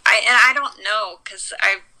 I don't know, because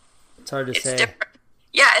it's hard to say. Different.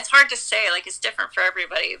 Yeah, it's hard to say. Like, it's different for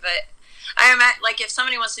everybody. But I am like, if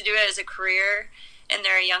somebody wants to do it as a career and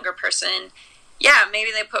they're a younger person, yeah,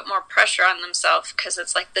 maybe they put more pressure on themselves because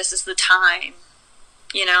it's like, this is the time,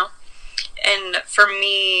 you know. And for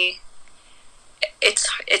me,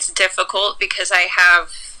 it's difficult because I have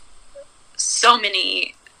so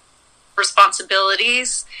many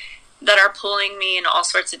responsibilities that are pulling me in all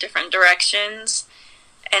sorts of different directions,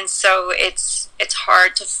 and so it's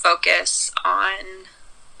hard to focus on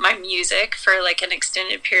my music for like an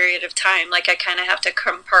extended period of time. Like, I kind of have to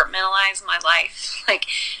compartmentalize my life. Like,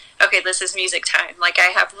 okay, this is music time. Like,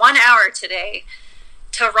 I have 1 hour today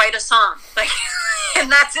to write a song, like,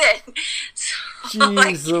 and that's it. So, jeez,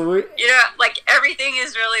 like, you know, like, everything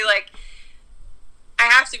is really like, I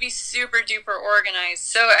have to be super duper organized.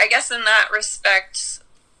 So I guess in that respect,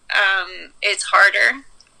 it's harder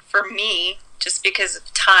for me just because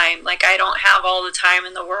of time. Like, I don't have all the time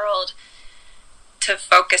in the world to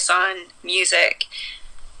focus on music.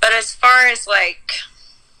 But as far as, like,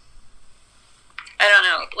 I don't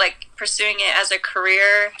know, like, pursuing it as a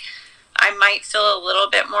career, I might feel a little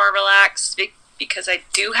bit more relaxed because I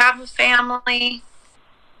do have a family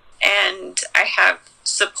and I have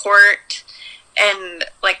support, and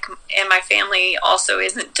my family also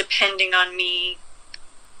isn't depending on me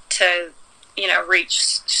to, you know,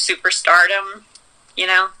 reach superstardom, you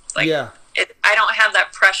know? Like, yeah. I don't have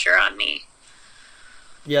that pressure on me.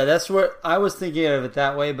 Yeah, that's what I was thinking of it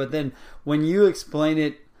that way, but then when you explain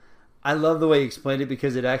it, I love the way you explained it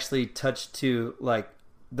because it actually touched to, like,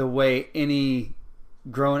 the way any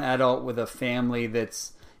grown adult with a family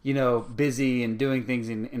that's, you know, busy and doing things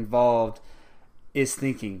involved is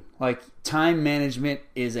thinking. Like, time management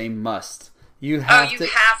is a must. You have to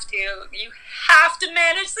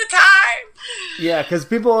manage the time. Yeah, because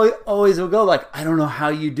people always will go like, I don't know how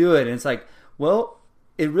you do it. And it's like, well,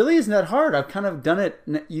 it really isn't that hard. I've kind of done it.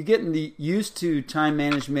 You get used to time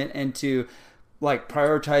management and to, like,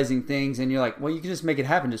 prioritizing things, and you're like, well, you can just make it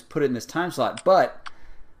happen. Just put it in this time slot. But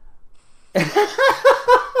it's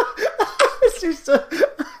just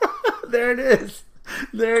There it is.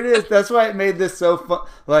 There it is. That's why it made this so fun.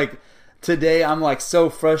 Like, today I'm like so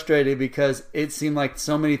frustrated because it seemed like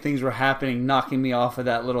so many things were happening, knocking me off of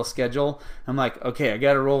that little schedule. I'm like, okay, I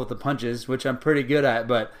got to roll with the punches, which I'm pretty good at,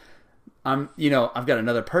 but I've got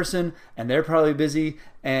another person and they're probably busy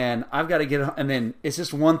and I've got to get, and then it's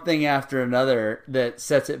just one thing after another that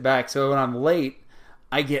sets it back. So when I'm late,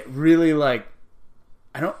 I get really like,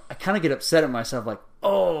 I kind of get upset at myself, like,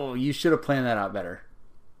 oh, you should have planned that out better.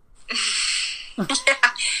 Yeah. Well,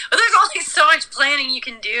 there's only so much planning you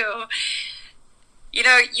can do.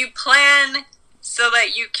 You plan so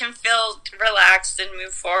that you can feel relaxed and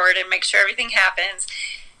move forward and make sure everything happens.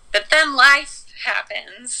 But then life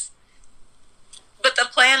happens. But the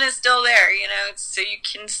plan is still there, so you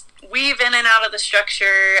can weave in and out of the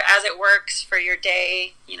structure as it works for your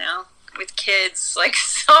day, with kids. Like,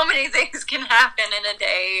 so many things can happen in a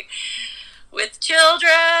day with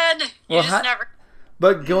children.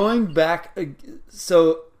 But going back,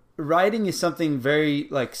 so writing is something very,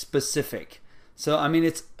 like, specific. So, I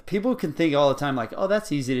mean, people can think all the time, like, oh,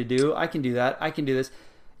 that's easy to do. I can do that. I can do this.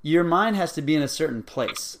 Your mind has to be in a certain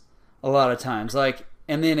place a lot of times. Like,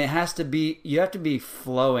 and then you have to be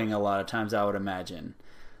flowing a lot of times, I would imagine.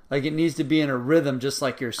 Like, it needs to be in a rhythm, just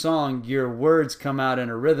like your song. Your words come out in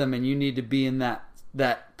a rhythm, and you need to be in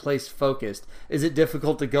that place focused. Is it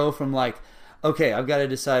difficult to go from, like, okay, I've got to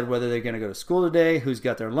decide whether they're going to go to school today, who's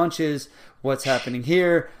got their lunches, what's happening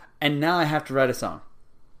here, and now I have to write a song?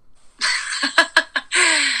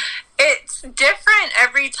 It's different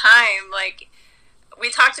every time. Like,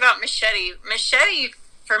 we talked about Machete. Machete,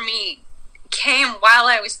 for me, came while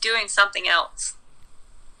I was doing something else.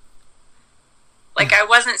 Like, I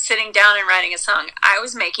wasn't sitting down and writing a song. I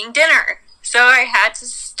was making dinner. So I had to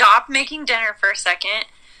stop making dinner for a second,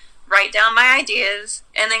 write down my ideas,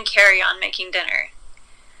 and then carry on making dinner.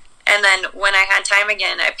 And then when I had time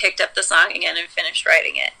again, I picked up the song again and finished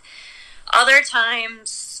writing it. Other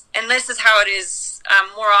times, and this is how it is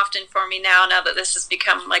more often for me now that this has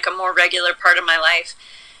become like a more regular part of my life,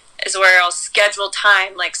 is where I'll schedule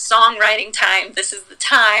time, like songwriting time. This is the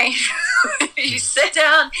time you sit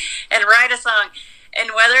down and write a song.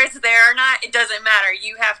 And whether it's there or not, it doesn't matter.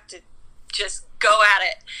 You have to just go at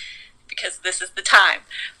it because this is the time.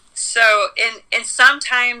 So, and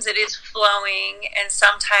sometimes it is flowing, and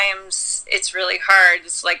sometimes it's really hard.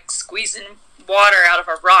 It's like squeezing water out of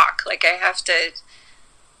a rock. Like, I have to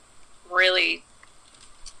really,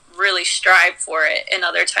 really strive for it, and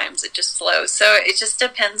other times it just flows. So it just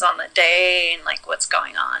depends on the day and, like, what's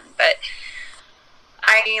going on. But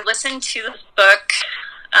I listened to the book.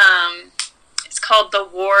 It's called The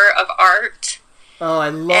War of Art. Oh, I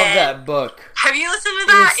love that book. Have you listened to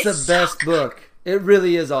that? It's the best book. It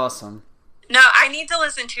really is awesome. No, I need to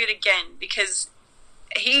listen to it again because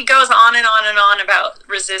he goes on and on and on about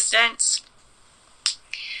resistance.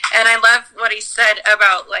 And I love what he said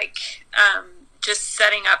about, like, just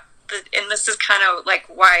setting up and this is kind of like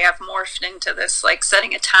why I've morphed into this, like,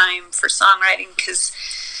 setting a time for songwriting, because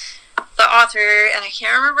the author, and I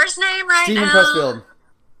can't remember his name right now. Steven Pressfield.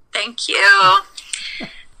 Thank you.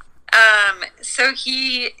 So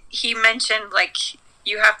he mentioned, like,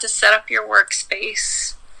 you have to set up your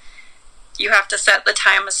workspace. You have to set the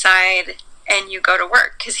time aside, and you go to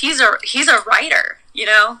work. Because he's a writer,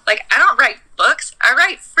 Like, I don't write books. I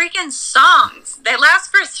write freaking songs. They last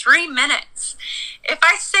for 3 minutes. If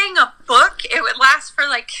I sang a book, it would last for,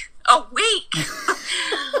 like, a week.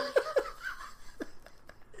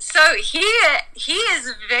 So he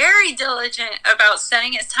is very diligent about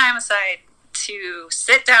setting his time aside to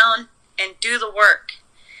sit down and do the work.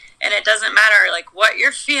 And it doesn't matter, like, what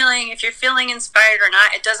you're feeling, if you're feeling inspired or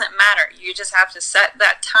not, it doesn't matter. You just have to set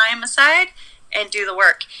that time aside and do the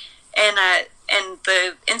work. And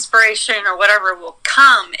the inspiration or whatever will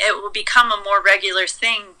come. It will become a more regular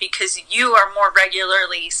thing because you are more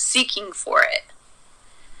regularly seeking for it.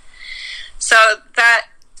 So that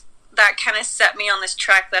kind of set me on this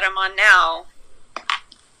track that I'm on now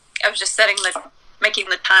of just making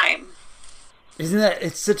the time. Isn't that,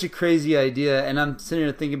 it's such a crazy idea. And I'm sitting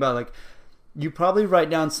here thinking about, like, you probably write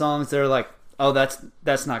down songs that are like, oh, that's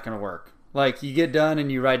not going to work. Like, you get done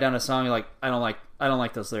and you write down a song, you're like, I don't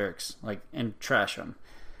like those lyrics, like, and trash them.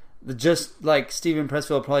 Just like Steven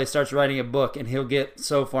Pressfield probably starts writing a book and he'll get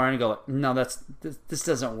so far and go, no, this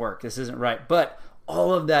doesn't work. This isn't right. But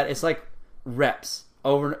all of that, it's like reps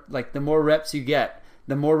over, like, the more reps you get,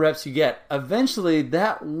 eventually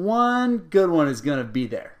that one good one is going to be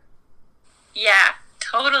there. Yeah,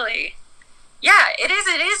 totally. Yeah, it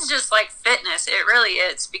is just like fitness. It really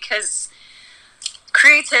is, because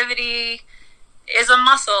creativity is a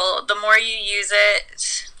muscle. The more you use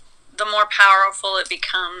it, the more powerful it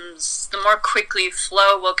becomes, the more quickly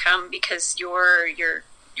flow will come, because you're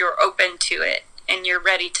open to it and you're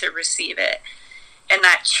ready to receive it. And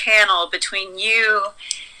that channel between you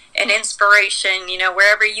and inspiration,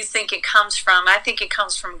 wherever you think it comes from, I think it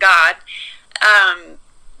comes from God.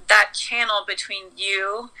 That channel between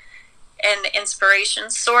you and the inspiration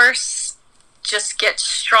source just gets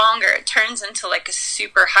stronger. It turns into like a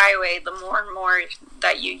super highway the more and more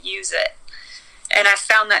that you use it. And I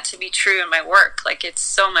found that to be true in my work. Like, it's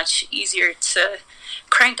so much easier to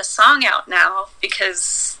crank a song out now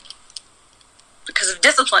because of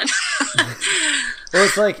discipline. Well,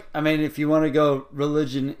 it's like, if you want to go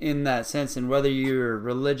religion in that sense, and whether you're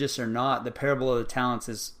religious or not, the parable of the talents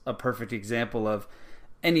is a perfect example of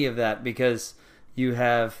any of that, because you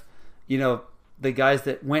have, the guys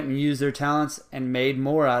that went and used their talents and made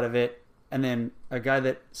more out of it, and then a guy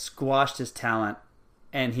that squashed his talent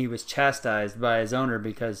and he was chastised by his owner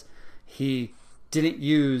because he didn't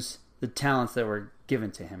use the talents that were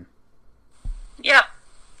given to him. Yep.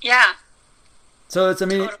 Yeah. So it's,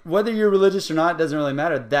 whether you're religious or not, it doesn't really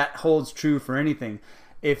matter. That holds true for anything.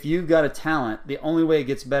 If you've got a talent, the only way it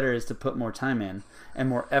gets better is to put more time in and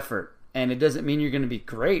more effort. And it doesn't mean you're going to be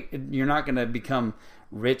great. You're not going to become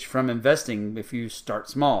rich from investing if you start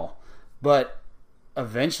small. But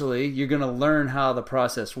eventually, you're going to learn how the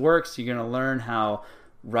process works. You're going to learn how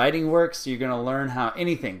writing works. You're going to learn how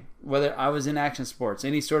anything, whether I was in action sports,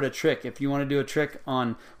 any sort of trick. If you want to do a trick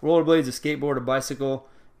on rollerblades, a skateboard, a bicycle,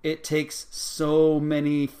 it takes so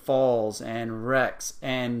many falls and wrecks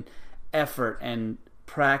and effort and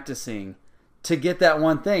practicing to get that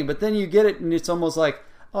one thing. But then you get it and it's almost like,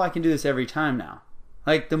 oh, I can do this every time now.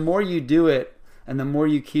 Like, the more you do it and the more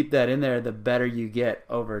you keep that in there, the better you get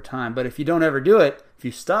over time. But if you don't ever do it, if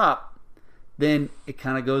you stop, then it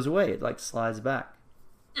kind of goes away. It like slides back.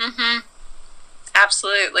 Mm-hmm.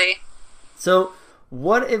 Absolutely. So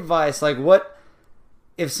what advice, what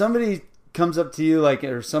if somebody comes up to you,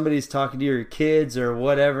 or somebody's talking to your kids or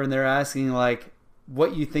whatever, and they're asking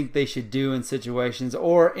what you think they should do in situations,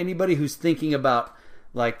 or anybody who's thinking about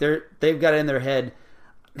they've got it in their head,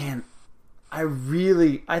 man,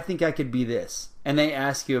 I think I could be this, and they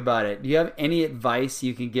ask you about it. Do you have any advice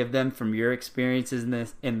you can give them from your experiences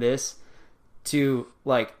in this to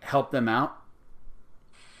help them out?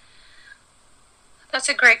 That's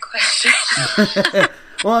a great question.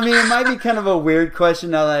 Well, it might be kind of a weird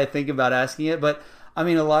question now that I think about asking it, but a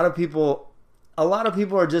lot of people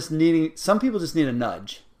are just needing. Some people just need a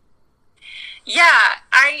nudge. Yeah,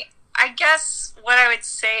 I guess what I would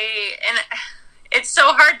say, and it's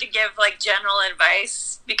so hard to give general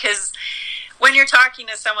advice, because when you're talking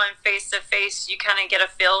to someone face to face, you kind of get a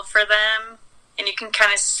feel for them, and you can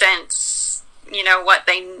kind of sense, what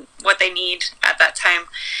they need at that time.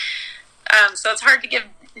 So it's hard to give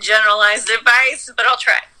generalized advice, but I'll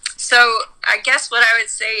try. So I guess what I would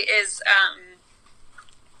say is,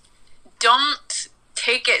 don't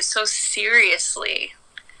take it so seriously.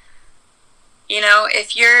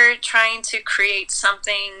 If you're trying to create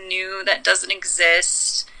something new that doesn't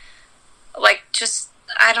exist,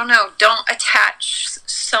 don't attach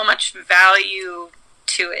so much value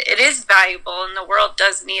to it. It is valuable and the world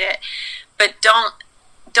does need it, but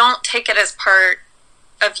don't take it as part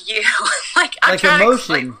of you. I'm trying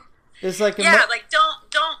emotion. It's don't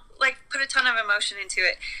put a ton of emotion into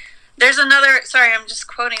it. There's another, sorry, I'm just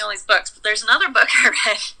quoting all these books, but there's another book I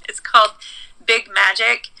read. It's called Big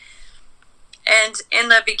Magic. And in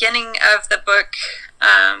the beginning of the book,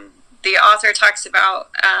 the author talks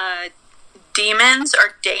about demons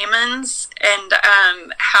or daemons, and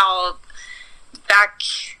how back,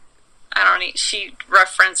 she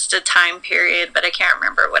referenced a time period, but I can't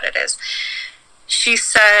remember what it is. She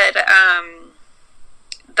said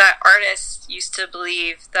that artists used to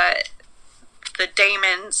believe that the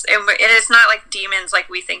daemons, and it is not like demons like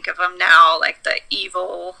we think of them now, like the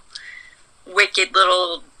evil, wicked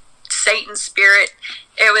little Satan spirit.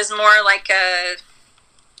 It was more like a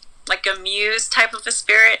muse type of a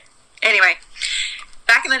spirit. Anyway,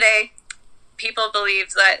 back in the day, people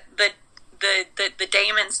believed that the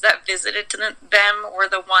daemons that visited them were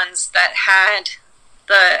the ones that had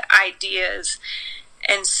the ideas,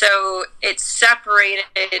 and so it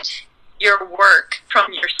separated your work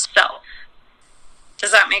from yourself.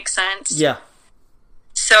 Does that make sense? Yeah.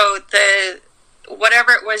 So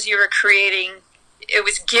whatever it was you were creating, it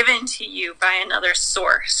was given to you by another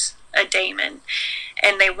source, a daemon,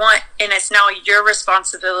 and it's now your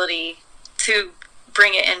responsibility to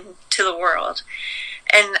bring it into the world.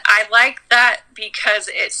 And I like that because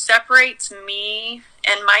it separates me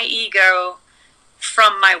and my ego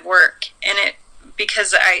from my work, and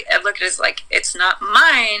because I look at it as it's not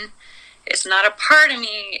mine, It's not a part of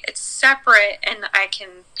me. It's separate, and I can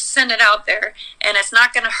send it out there, and it's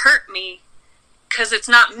not going to hurt me because it's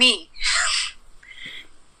not me.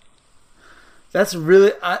 That's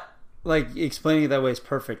really, like, explaining it that way is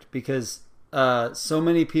perfect, because so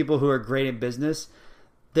many people who are great at business,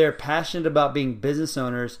 they're passionate about being business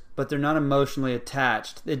owners, but they're not emotionally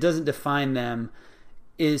attached. It doesn't define them.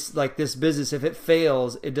 Is like this business, if it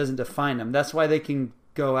fails, it doesn't define them. That's why they can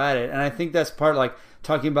go at it. And I think that's part, like,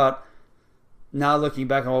 talking about now, looking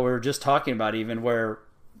back on what we were just talking about, even where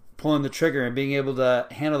pulling the trigger and being able to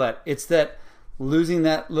handle that. It's that losing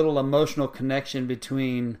that little emotional connection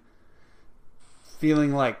between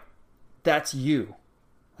feeling like that's you.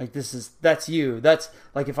 Like, that's you. That's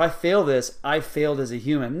like, if I fail this, I failed as a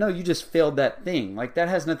human. No, you just failed that thing. Like, that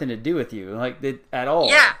has nothing to do with you, like, at all.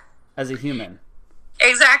 Yeah. As a human.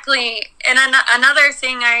 Exactly. And another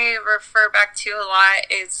thing I refer back to a lot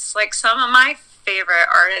is, like, some of my favorite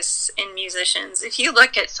artists and musicians, if you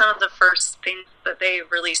look at some of the first things that they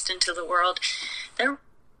released into the world, they're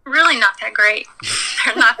really not that great.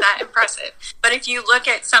 They're not that impressive. But if you look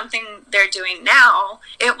at something they're doing now,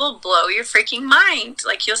 it will blow your freaking mind.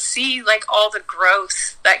 Like, you'll see, like, all the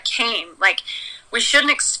growth that came. Like, we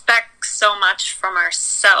shouldn't expect so much from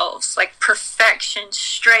ourselves, like perfection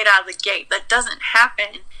straight out of the gate. That doesn't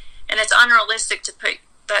happen. And it's unrealistic to put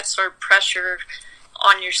that sort of pressure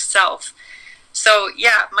on yourself. So,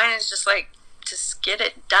 yeah, mine is just like, just get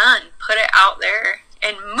it done. Put it out there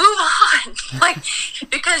and move on. Like,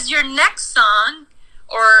 because your next song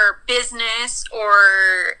or business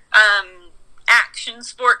or action,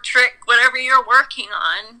 sport, trick, whatever you're working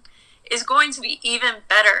on is going to be even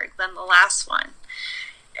better than the last one.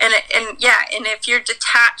 And if you're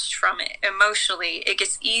detached from it emotionally, it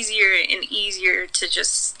gets easier and easier to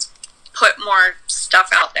just put more stuff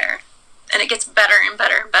out there. And it gets better and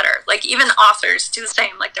better and better. Like, even authors do the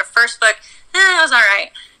same. Like, their first book, it was all right.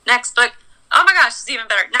 Next book, oh my gosh, it's even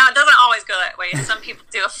better. Now, it doesn't always go that way. Some people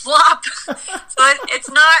do a flop. So it's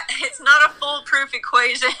not a foolproof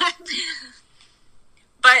equation.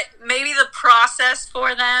 But maybe the process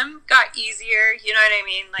for them got easier. You know what I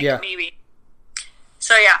mean? Like, yeah. Maybe.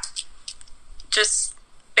 So, yeah. Just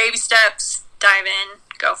baby steps, dive in,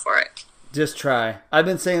 go for it. Just try. I've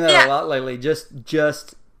been saying that a lot lately.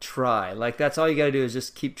 Just try. Like, that's all you got to do is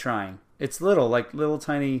just keep trying. It's little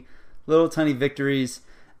tiny victories,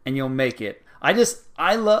 and you'll make it. I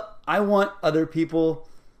want other people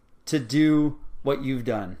to do what you've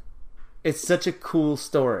done. It's such a cool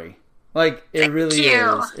story. Like, it really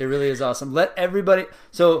is. It really is awesome. Let everybody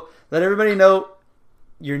know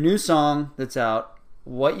your new song that's out,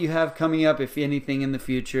 what you have coming up, if anything, in the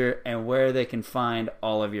future, and where they can find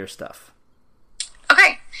all of your stuff.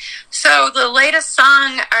 Okay. So the latest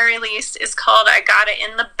song I released is called I Got It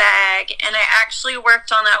in the Bag, and I actually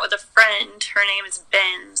worked on that with a friend. Her name is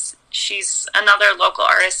Benz. She's another local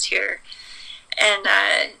artist here. And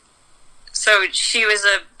so she was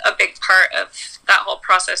a big part of that whole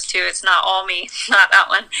process too. It's not all me, not that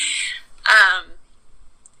one.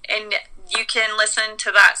 And you can listen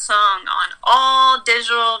to that song on all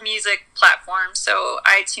digital music platforms. So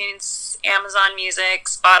iTunes, Amazon Music,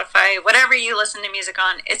 Spotify, whatever you listen to music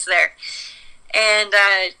on, it's there. And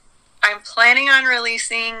I'm planning on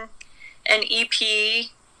releasing an EP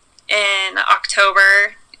in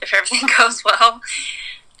October, if everything goes well.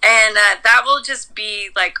 And that will just be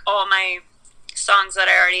like all my songs that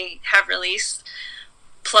I already have released,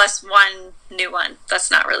 plus one new one that's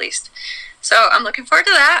not released. So I'm looking forward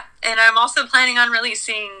to that. And I'm also planning on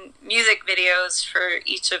releasing music videos for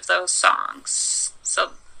each of those songs.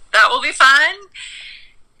 So that will be fun.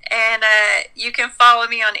 And you can follow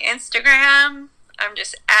me on Instagram. I'm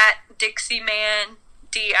just at Dixieman,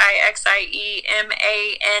 DixieMann.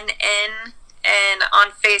 And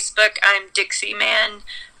on Facebook, I'm Dixieman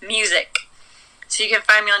Music. So you can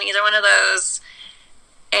find me on either one of those.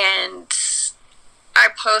 And I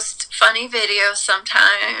post funny videos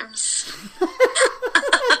sometimes.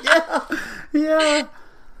 Yeah.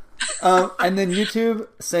 And then YouTube,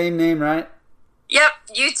 same name, right? Yep.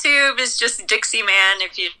 YouTube is just Dixieman.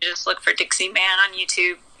 If you just look for Dixieman on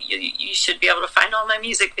YouTube, you should be able to find all my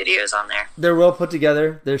music videos on there. They're well put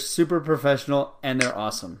together. They're super professional, and they're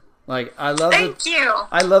awesome. Like, I love Thank you.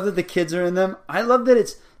 I love that the kids are in them. I love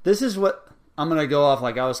that this is what I'm going to go off,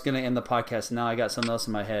 like I was going to end the podcast. Now I got something else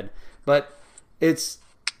in my head. But it's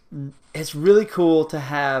really cool to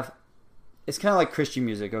have. It's kind of like Christian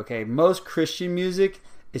music, okay? Most Christian music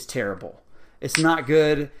is terrible. It's not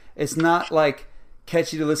good. It's not like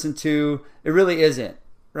catchy to listen to. It really isn't,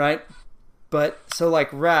 right? But so like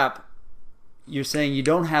rap, you're saying you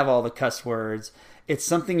don't have all the cuss words. It's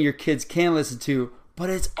something your kids can listen to, but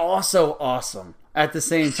it's also awesome at the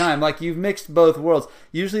same time. Like, you've mixed both worlds.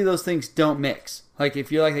 Usually those things don't mix. Like,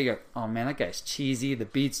 if you're like, you go, oh man, that guy's cheesy, the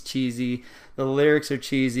beat's cheesy, the lyrics are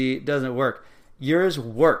cheesy, it doesn't work. Yours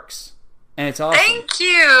works, and it's awesome. Thank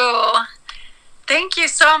you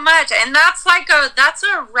so much. And that's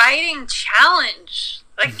a writing challenge.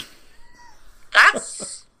 Like,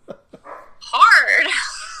 that's hard.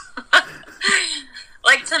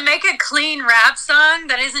 Like, to make a clean rap song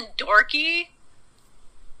that isn't dorky.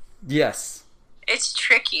 Yes. It's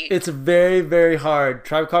tricky. It's very, very hard.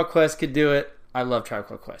 Tribe Called Quest could do it. I love Tribe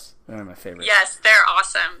Called Quest. They're one of my favorites. Yes, they're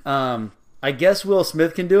awesome. I guess Will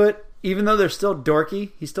Smith can do it. Even though they're still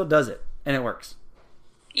dorky, he still does it. And it works.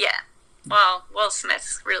 Yeah. Well, Will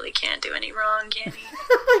Smith really can't do any wrong, can he?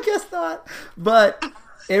 I guess not. But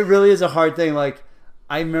it really is a hard thing. Like,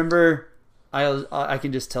 I remember, I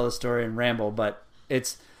can just tell a story and ramble, but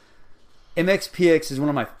it's MXPX is one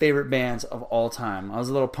of my favorite bands of all time. I was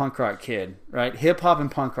a little punk rock kid, right? Hip hop and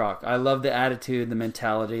punk rock. I love the attitude, the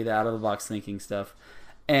mentality, the out of the box thinking stuff.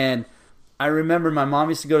 And I remember my mom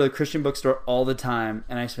used to go to the Christian bookstore all the time,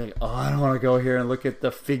 and I used to be like, oh, I don't want to go here and look at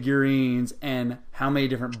the figurines and how many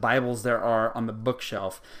different Bibles there are on the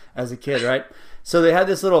bookshelf as a kid, right? So they had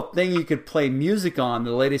this little thing you could play music on,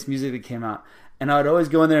 the latest music that came out. And I would always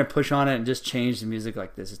go in there and push on it and just change the music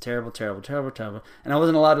like, this is terrible, terrible, terrible, terrible. And I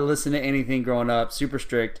wasn't allowed to listen to anything growing up, super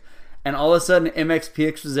strict. And all of a sudden,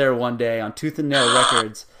 MXPX was there one day on Tooth and Nail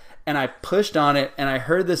Records. And I pushed on it, and I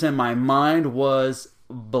heard this, and my mind was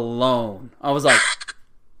blown. I was like,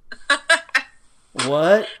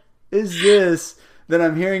 what is this that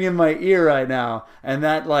I'm hearing in my ear right now? And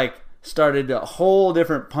that, like, started a whole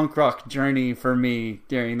different punk rock journey for me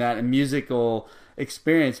during that musical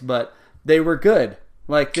experience. But they were good.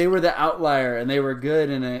 Like, they were the outlier, and they were good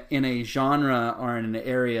in a genre or in an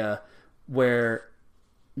area where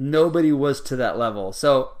nobody was to that level.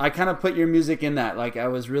 So I kind of put your music in that. Like, I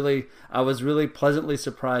was really pleasantly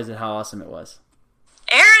surprised at how awesome it was.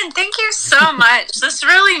 Aaron, thank you so much. This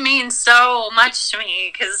really means so much to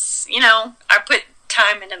me because, I put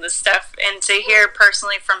time into this stuff, and to hear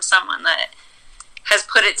personally from someone that has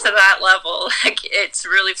put it to that level, like, it's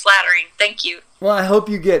really flattering. Thank you. Well, I hope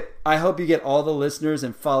you get all the listeners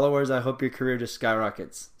and followers. I hope your career just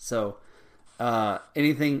skyrockets. So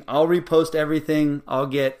anything, I'll repost everything. I'll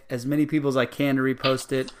get as many people as I can to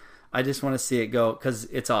repost it. I just want to see it go because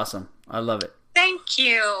it's awesome. I love it. Thank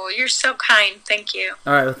you. You're so kind. Thank you.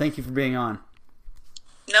 All right. Well, thank you for being on.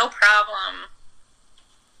 No problem.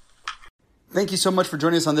 Thank you so much for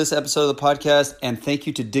joining us on this episode of the podcast, and thank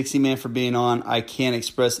you to Dixie Man for being on. I can't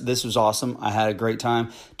express, this was awesome. I had a great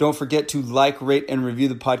time. Don't forget to like, rate, and review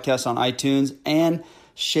the podcast on iTunes, and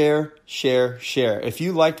share. If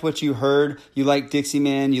you liked what you heard, you like Dixie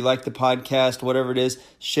Man, you like the podcast, whatever it is,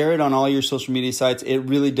 share it on all your social media sites. It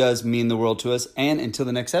really does mean the world to us. And until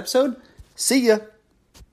the next episode, see ya.